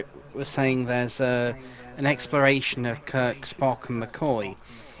Patrick was saying, there's an exploration of Kirk, Spock, and McCoy.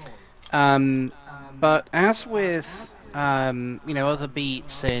 But as with other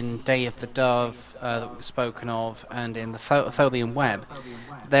beats in Day of the Dove that we've spoken of, and in the Tholian Web,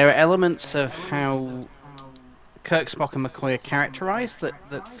 there are elements of how Kirk, Spock, and McCoy are characterized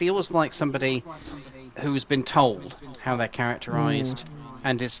that feels like somebody who's been told how they're characterized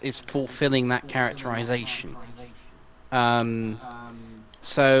and is fulfilling that characterization.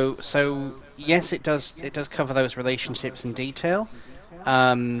 So yes, it does cover those relationships in detail.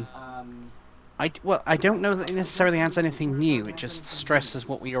 I don't know that it necessarily adds anything new. It just stresses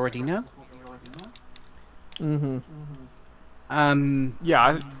what we already know.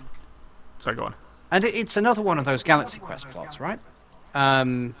 Sorry, go on. And it's another one of those Galaxy Quest plots, right?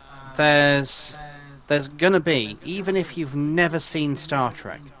 There's gonna be, even if you've never seen Star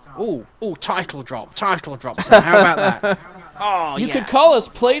Trek. Oh, title drop. So how about that? Oh, You could call us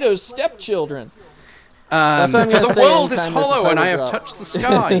Plato's stepchildren. That's what I'm gonna the say world is anytime there's a hollow and I title have drop. touched the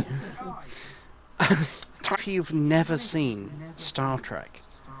sky. If you've never seen Star Trek,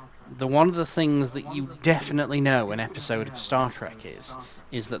 one of the things that you definitely know an episode of Star Trek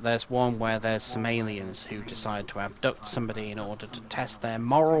is that there's one where there's some aliens who decide to abduct somebody in order to test their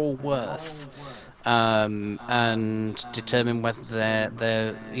moral worth, and determine whether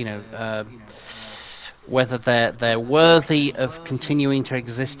they're whether they're worthy of continuing to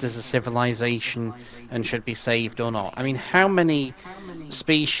exist as a civilization and should be saved or not. I mean, how many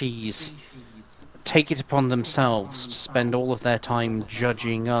species take it upon themselves to spend all of their time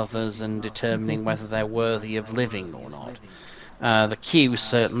judging others and determining whether they're worthy of living or not? The Q,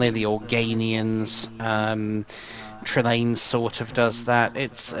 certainly, the Organians, Trelane sort of does that.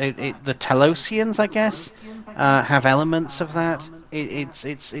 The Telosians, I guess, have elements of that. It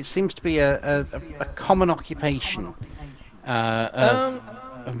seems to be a common occupation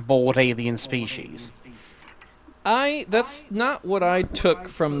of bored alien species. That's not what I took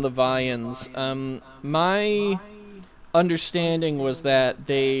from the Vians. My understanding was that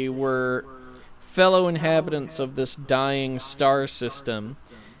they were fellow inhabitants of this dying star system,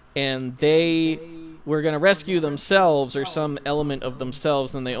 and they were going to rescue themselves or some element of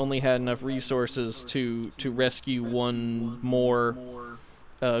themselves, and they only had enough resources to rescue one more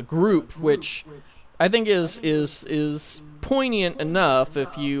group, which I think is poignant enough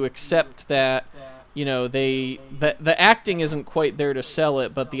if you accept that. You know, the acting isn't quite there to sell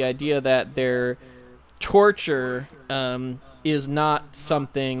it, but the idea that their torture is not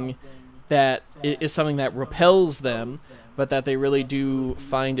something that is something that repels them, but that they really do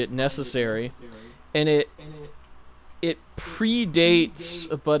find it necessary. And it predates,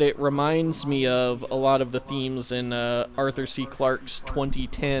 but it reminds me of a lot of the themes in Arthur C. Clarke's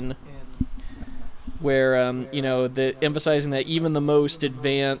 2010, where emphasizing that even the most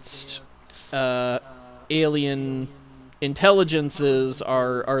advanced alien intelligences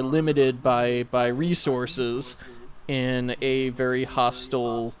are limited by resources in a very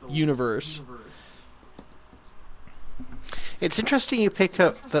hostile universe. It's interesting you pick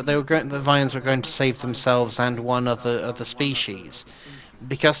up that the Vians were going to save themselves and one other species,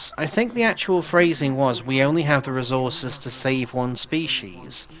 because I think the actual phrasing was, "We only have the resources to save one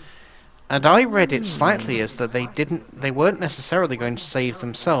species." And I read it slightly as that they weren't necessarily going to save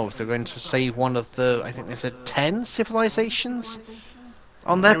themselves. They were going to save one of the, I think they said 10 civilizations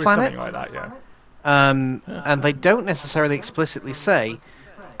on their planet. Something like that, yeah. And they don't necessarily explicitly say,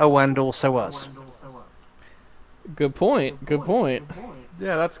 "Oh, and also us." Good point.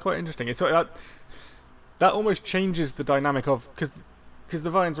 Yeah, that's quite interesting. It's that almost changes the dynamic of, because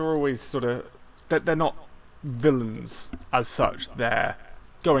the Vians are always sort of, they're not villains as such. They're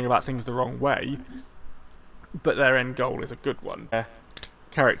going about things the wrong way, but their end goal is a good one.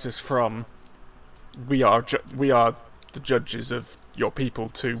 Characters from we are the judges of your people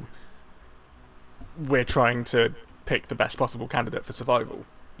to we're trying to pick the best possible candidate for survival.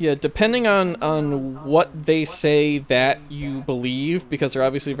 Yeah, depending on what they say that you believe, because they're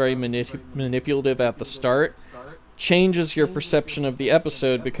obviously very manipulative at the start, changes your perception of the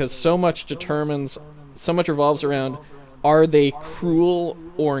episode, because so much revolves around, are they cruel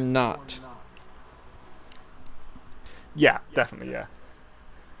or not? Yeah, definitely, yeah.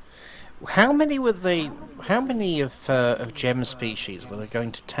 How many of gem species were they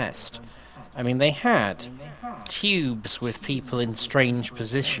going to test? I mean, they had cubes with people in strange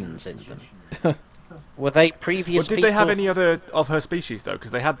positions in them. Were they previous people? Did they have any other of her species, though?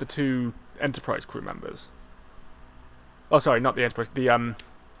 Because they had the 2 Enterprise crew members. Oh, sorry, not the Enterprise.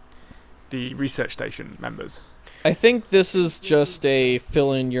 The research station members. I think this is just a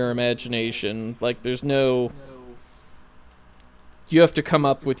fill in your imagination. Like, there's no... You have to come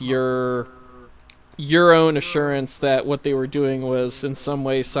up with your own assurance that what they were doing was in some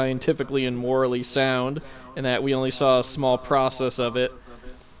way scientifically and morally sound, and that we only saw a small process of it.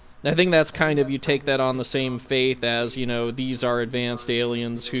 And I think that's kind of, you take that on the same faith as, these are advanced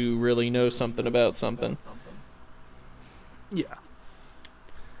aliens who really know something about something. Yeah.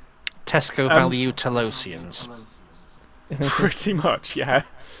 Tesco value Telosians. Pretty much, yeah.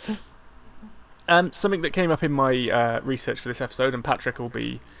 Something that came up in my research for this episode, and Patrick will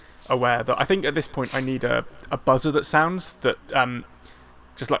be aware that I think at this point I need a buzzer that sounds that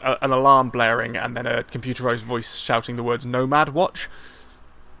just like an alarm blaring and then a computerized voice shouting the words "Nomad Watch,"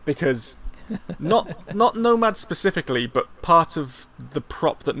 because not Nomad specifically, but part of the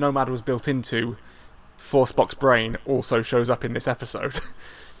prop that Nomad was built into for Spock's brain also shows up in this episode.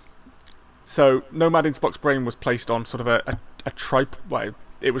 So Nomad in Spock's brain was placed on sort of a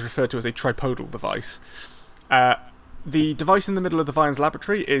it was referred to as a tripodal device. The device in the middle of the Vian's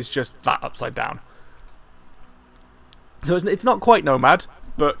laboratory is just that upside down. So it's not quite Nomad,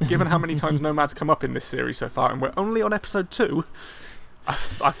 but given how many times Nomad's come up in this series so far, and we're only on episode 2,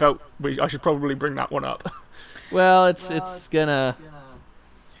 I felt I should probably bring that one up. Well, it's gonna...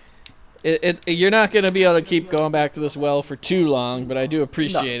 You're not gonna be able to keep going back to this well for too long, but I do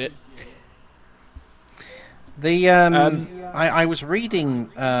appreciate it. I was reading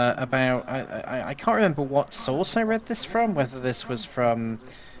about I can't remember what source I read this from, whether this was from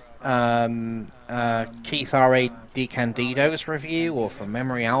Keith R.A. DiCandido's review or from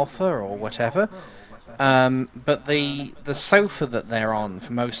Memory Alpha or whatever. But the sofa that they're on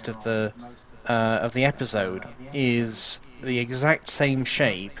for most of the episode is the exact same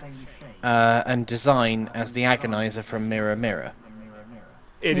shape and design as the Agonizer from Mirror Mirror.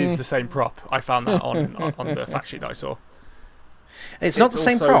 It is the same prop. I found that on the fact sheet that I saw. It's not the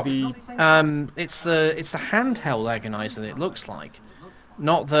same also prop. the- It's the handheld Agonizer that it looks like,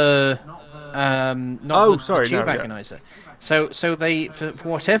 not the sorry, tube no, yeah. Agonizer. So they for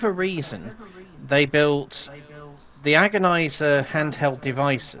whatever reason they built the Agonizer handheld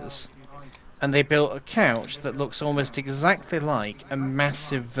devices, and they built a couch that looks almost exactly like a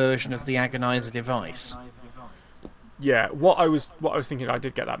massive version of the Agonizer device. Yeah, what I was thinking, I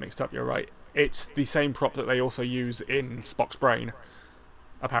did get that mixed up. You're right. It's the same prop that they also use in Spock's brain,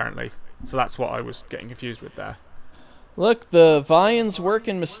 apparently. So that's what I was getting confused with there. Look, the Vians work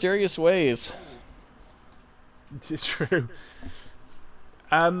in mysterious ways. True.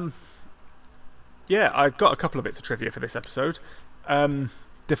 Yeah, I've got a couple of bits of trivia for this episode.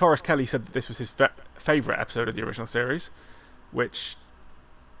 DeForest Kelley said that this was his favourite episode of the original series, which,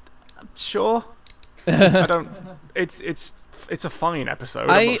 sure, I don't. It's a fine episode.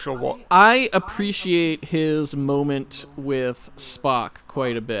 I'm not sure what. I appreciate his moment with Spock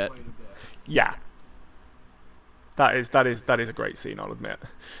quite a bit. Yeah, that is a great scene, I'll admit.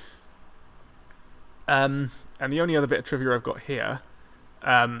 And the only other bit of trivia I've got here,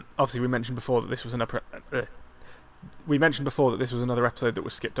 obviously we mentioned before that this was another episode that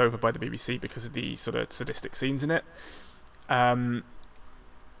was skipped over by the BBC because of the sort of sadistic scenes in it. The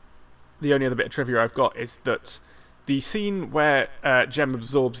only other bit of trivia I've got is that the scene where Jem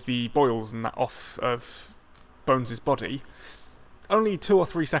absorbs the boils and that off of Bones' body, only 2 or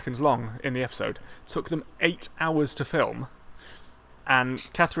 3 seconds long in the episode, took them 8 hours to film, and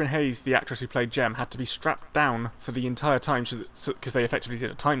Catherine Hayes, the actress who played Jem, had to be strapped down for the entire time because they effectively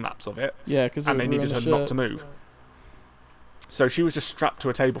did a time lapse of it, Yeah, because and they needed her not to move. So she was just strapped to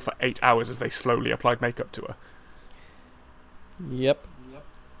a table for 8 hours as they slowly applied makeup to her, Yep.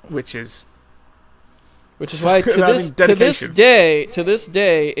 which is why to I mean, this dedication.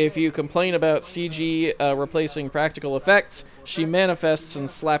 day, if you complain about CG replacing practical effects, she manifests and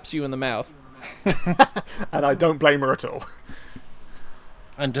slaps you in the mouth. and I don't blame her at all.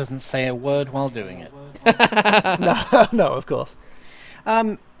 And doesn't say a word while doing it. No, of course.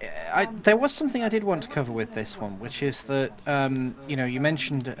 There was something I did want to cover with this one, which is that you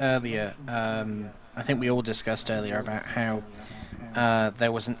mentioned earlier. I think we all discussed earlier about how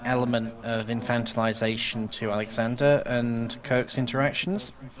there was an element of infantilization to Alexander and Kirk's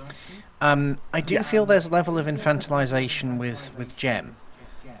interactions. I do feel there's a level of infantilization with Jem.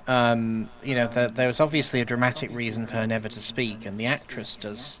 There was obviously a dramatic reason for her never to speak, and the actress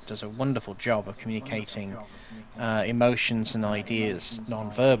does a wonderful job of communicating emotions and ideas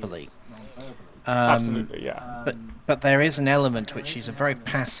non-verbally. Absolutely, yeah. But there is an element to which she's a very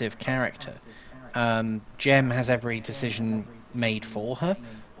passive character. Jem has every decision made for her,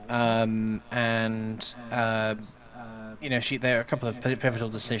 there are a couple of pivotal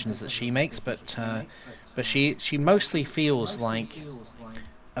decisions that she makes, but she mostly feels like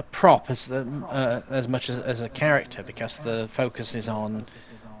a prop as much as a character, because the focus is on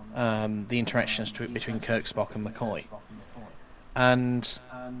the interactions between Kirk, Spock, and McCoy, and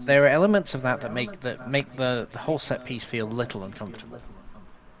there are elements of that make the whole set piece feel a little uncomfortable.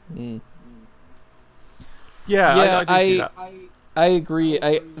 Yeah, I do see that. I agree.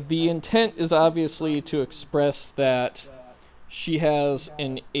 The intent is obviously to express that she has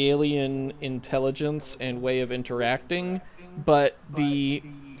an alien intelligence and way of interacting, but the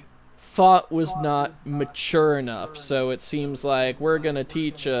thought was not mature enough. So it seems like we're gonna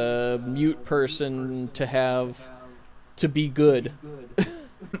teach a mute person to be good.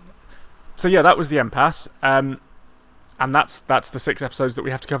 So yeah, that was the Empath, and that's the 6 episodes that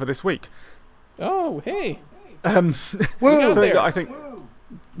we have to cover this week. Oh, hey. Something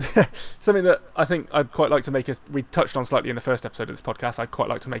that I think I'd quite like to make we touched on slightly in the first episode of this podcast. I'd quite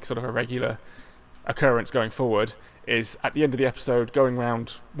like to make sort of a regular occurrence going forward, is at the end of the episode going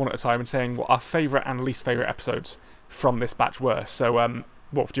round one at a time and saying what our favourite and least favourite episodes from this batch were. So,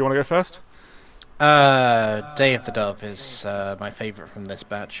 Wolf, do you want to go first? Day of the Dove is my favourite from this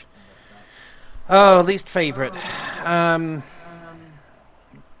batch. Oh, least favourite.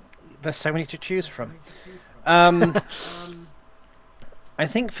 There's so many to choose from. I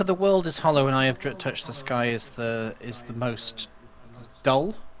think For the World is Hollow and I Have Touched the Sky is the most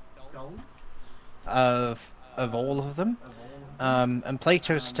dull of of all of them. And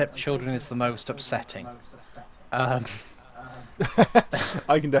Plato's stepchildren is the most upsetting. I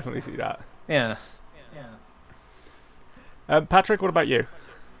can definitely see that. Yeah. Patrick, what about you?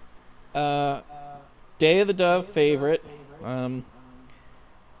 Day of the Dove favorite, and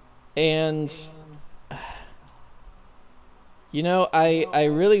I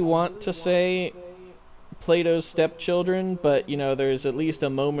really want to say Plato's stepchildren, but there's at least a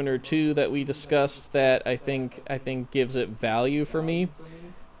moment or two that we discussed that I think gives it value for me.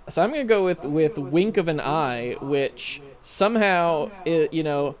 So I'm gonna go with Wink of an Eye, which somehow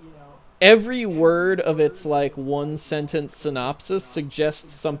every word of its like one sentence synopsis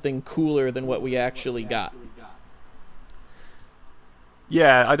suggests something cooler than what we actually got.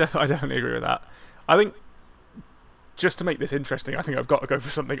 Yeah, I definitely agree with that. I think, just to make this interesting, I think I've got to go for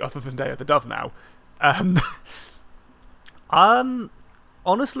something other than Day of the Dove now.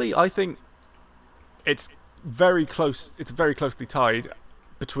 Honestly, I think it's very close. It's very closely tied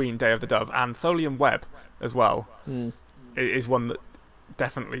between Day of the Dove and Tholian Web as well. It is one that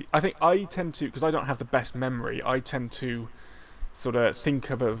definitely. I think I tend to, because I don't have the best memory, I tend to sort of think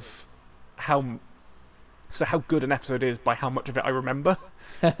of how good an episode is by how much of it I remember.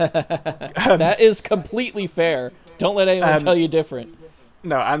 That is completely fair. Don't let anyone tell you different.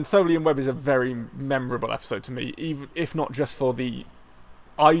 No, and Tholian Web is a very memorable episode to me, even if not just for the,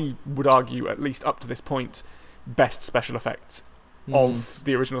 I would argue, at least up to this point, best special effects of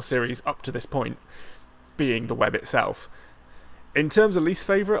the original series up to this point, being the web itself. In terms of least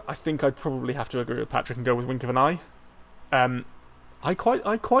favourite, I think I'd probably have to agree with Patrick and go with Wink of an Eye. I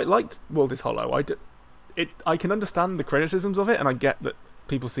quite liked World is Hollow. I can understand the criticisms of it, and I get that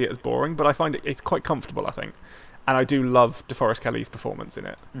people see it as boring, but I find it's quite comfortable, I think. And I do love DeForest Kelly's performance in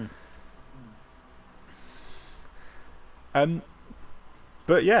it.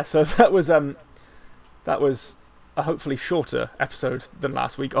 But yeah, so that was a hopefully shorter episode than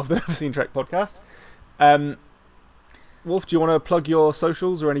last week of the Never Seen Trek podcast. Wolf, do you want to plug your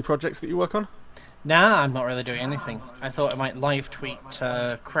socials or any projects that you work on? Nah, I'm not really doing anything. I thought I might live tweet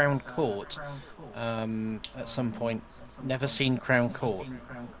Crown Court at some point. Never seen Crown Court.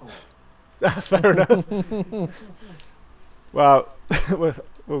 Fair enough. Well,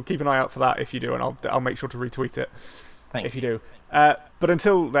 we'll keep an eye out for that if you do, and I'll make sure to retweet it if you do. But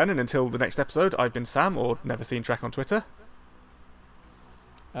until then, and until the next episode, I've been Sam, or Never Seen Trek on Twitter.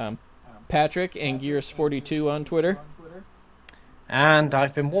 Patrick, Angears42 on Twitter. And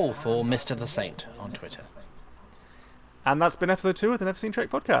I've been Wolf, or Mr. the Saint on Twitter. And that's been episode 2 of the Never Seen Trek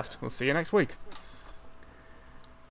podcast. We'll see you next week.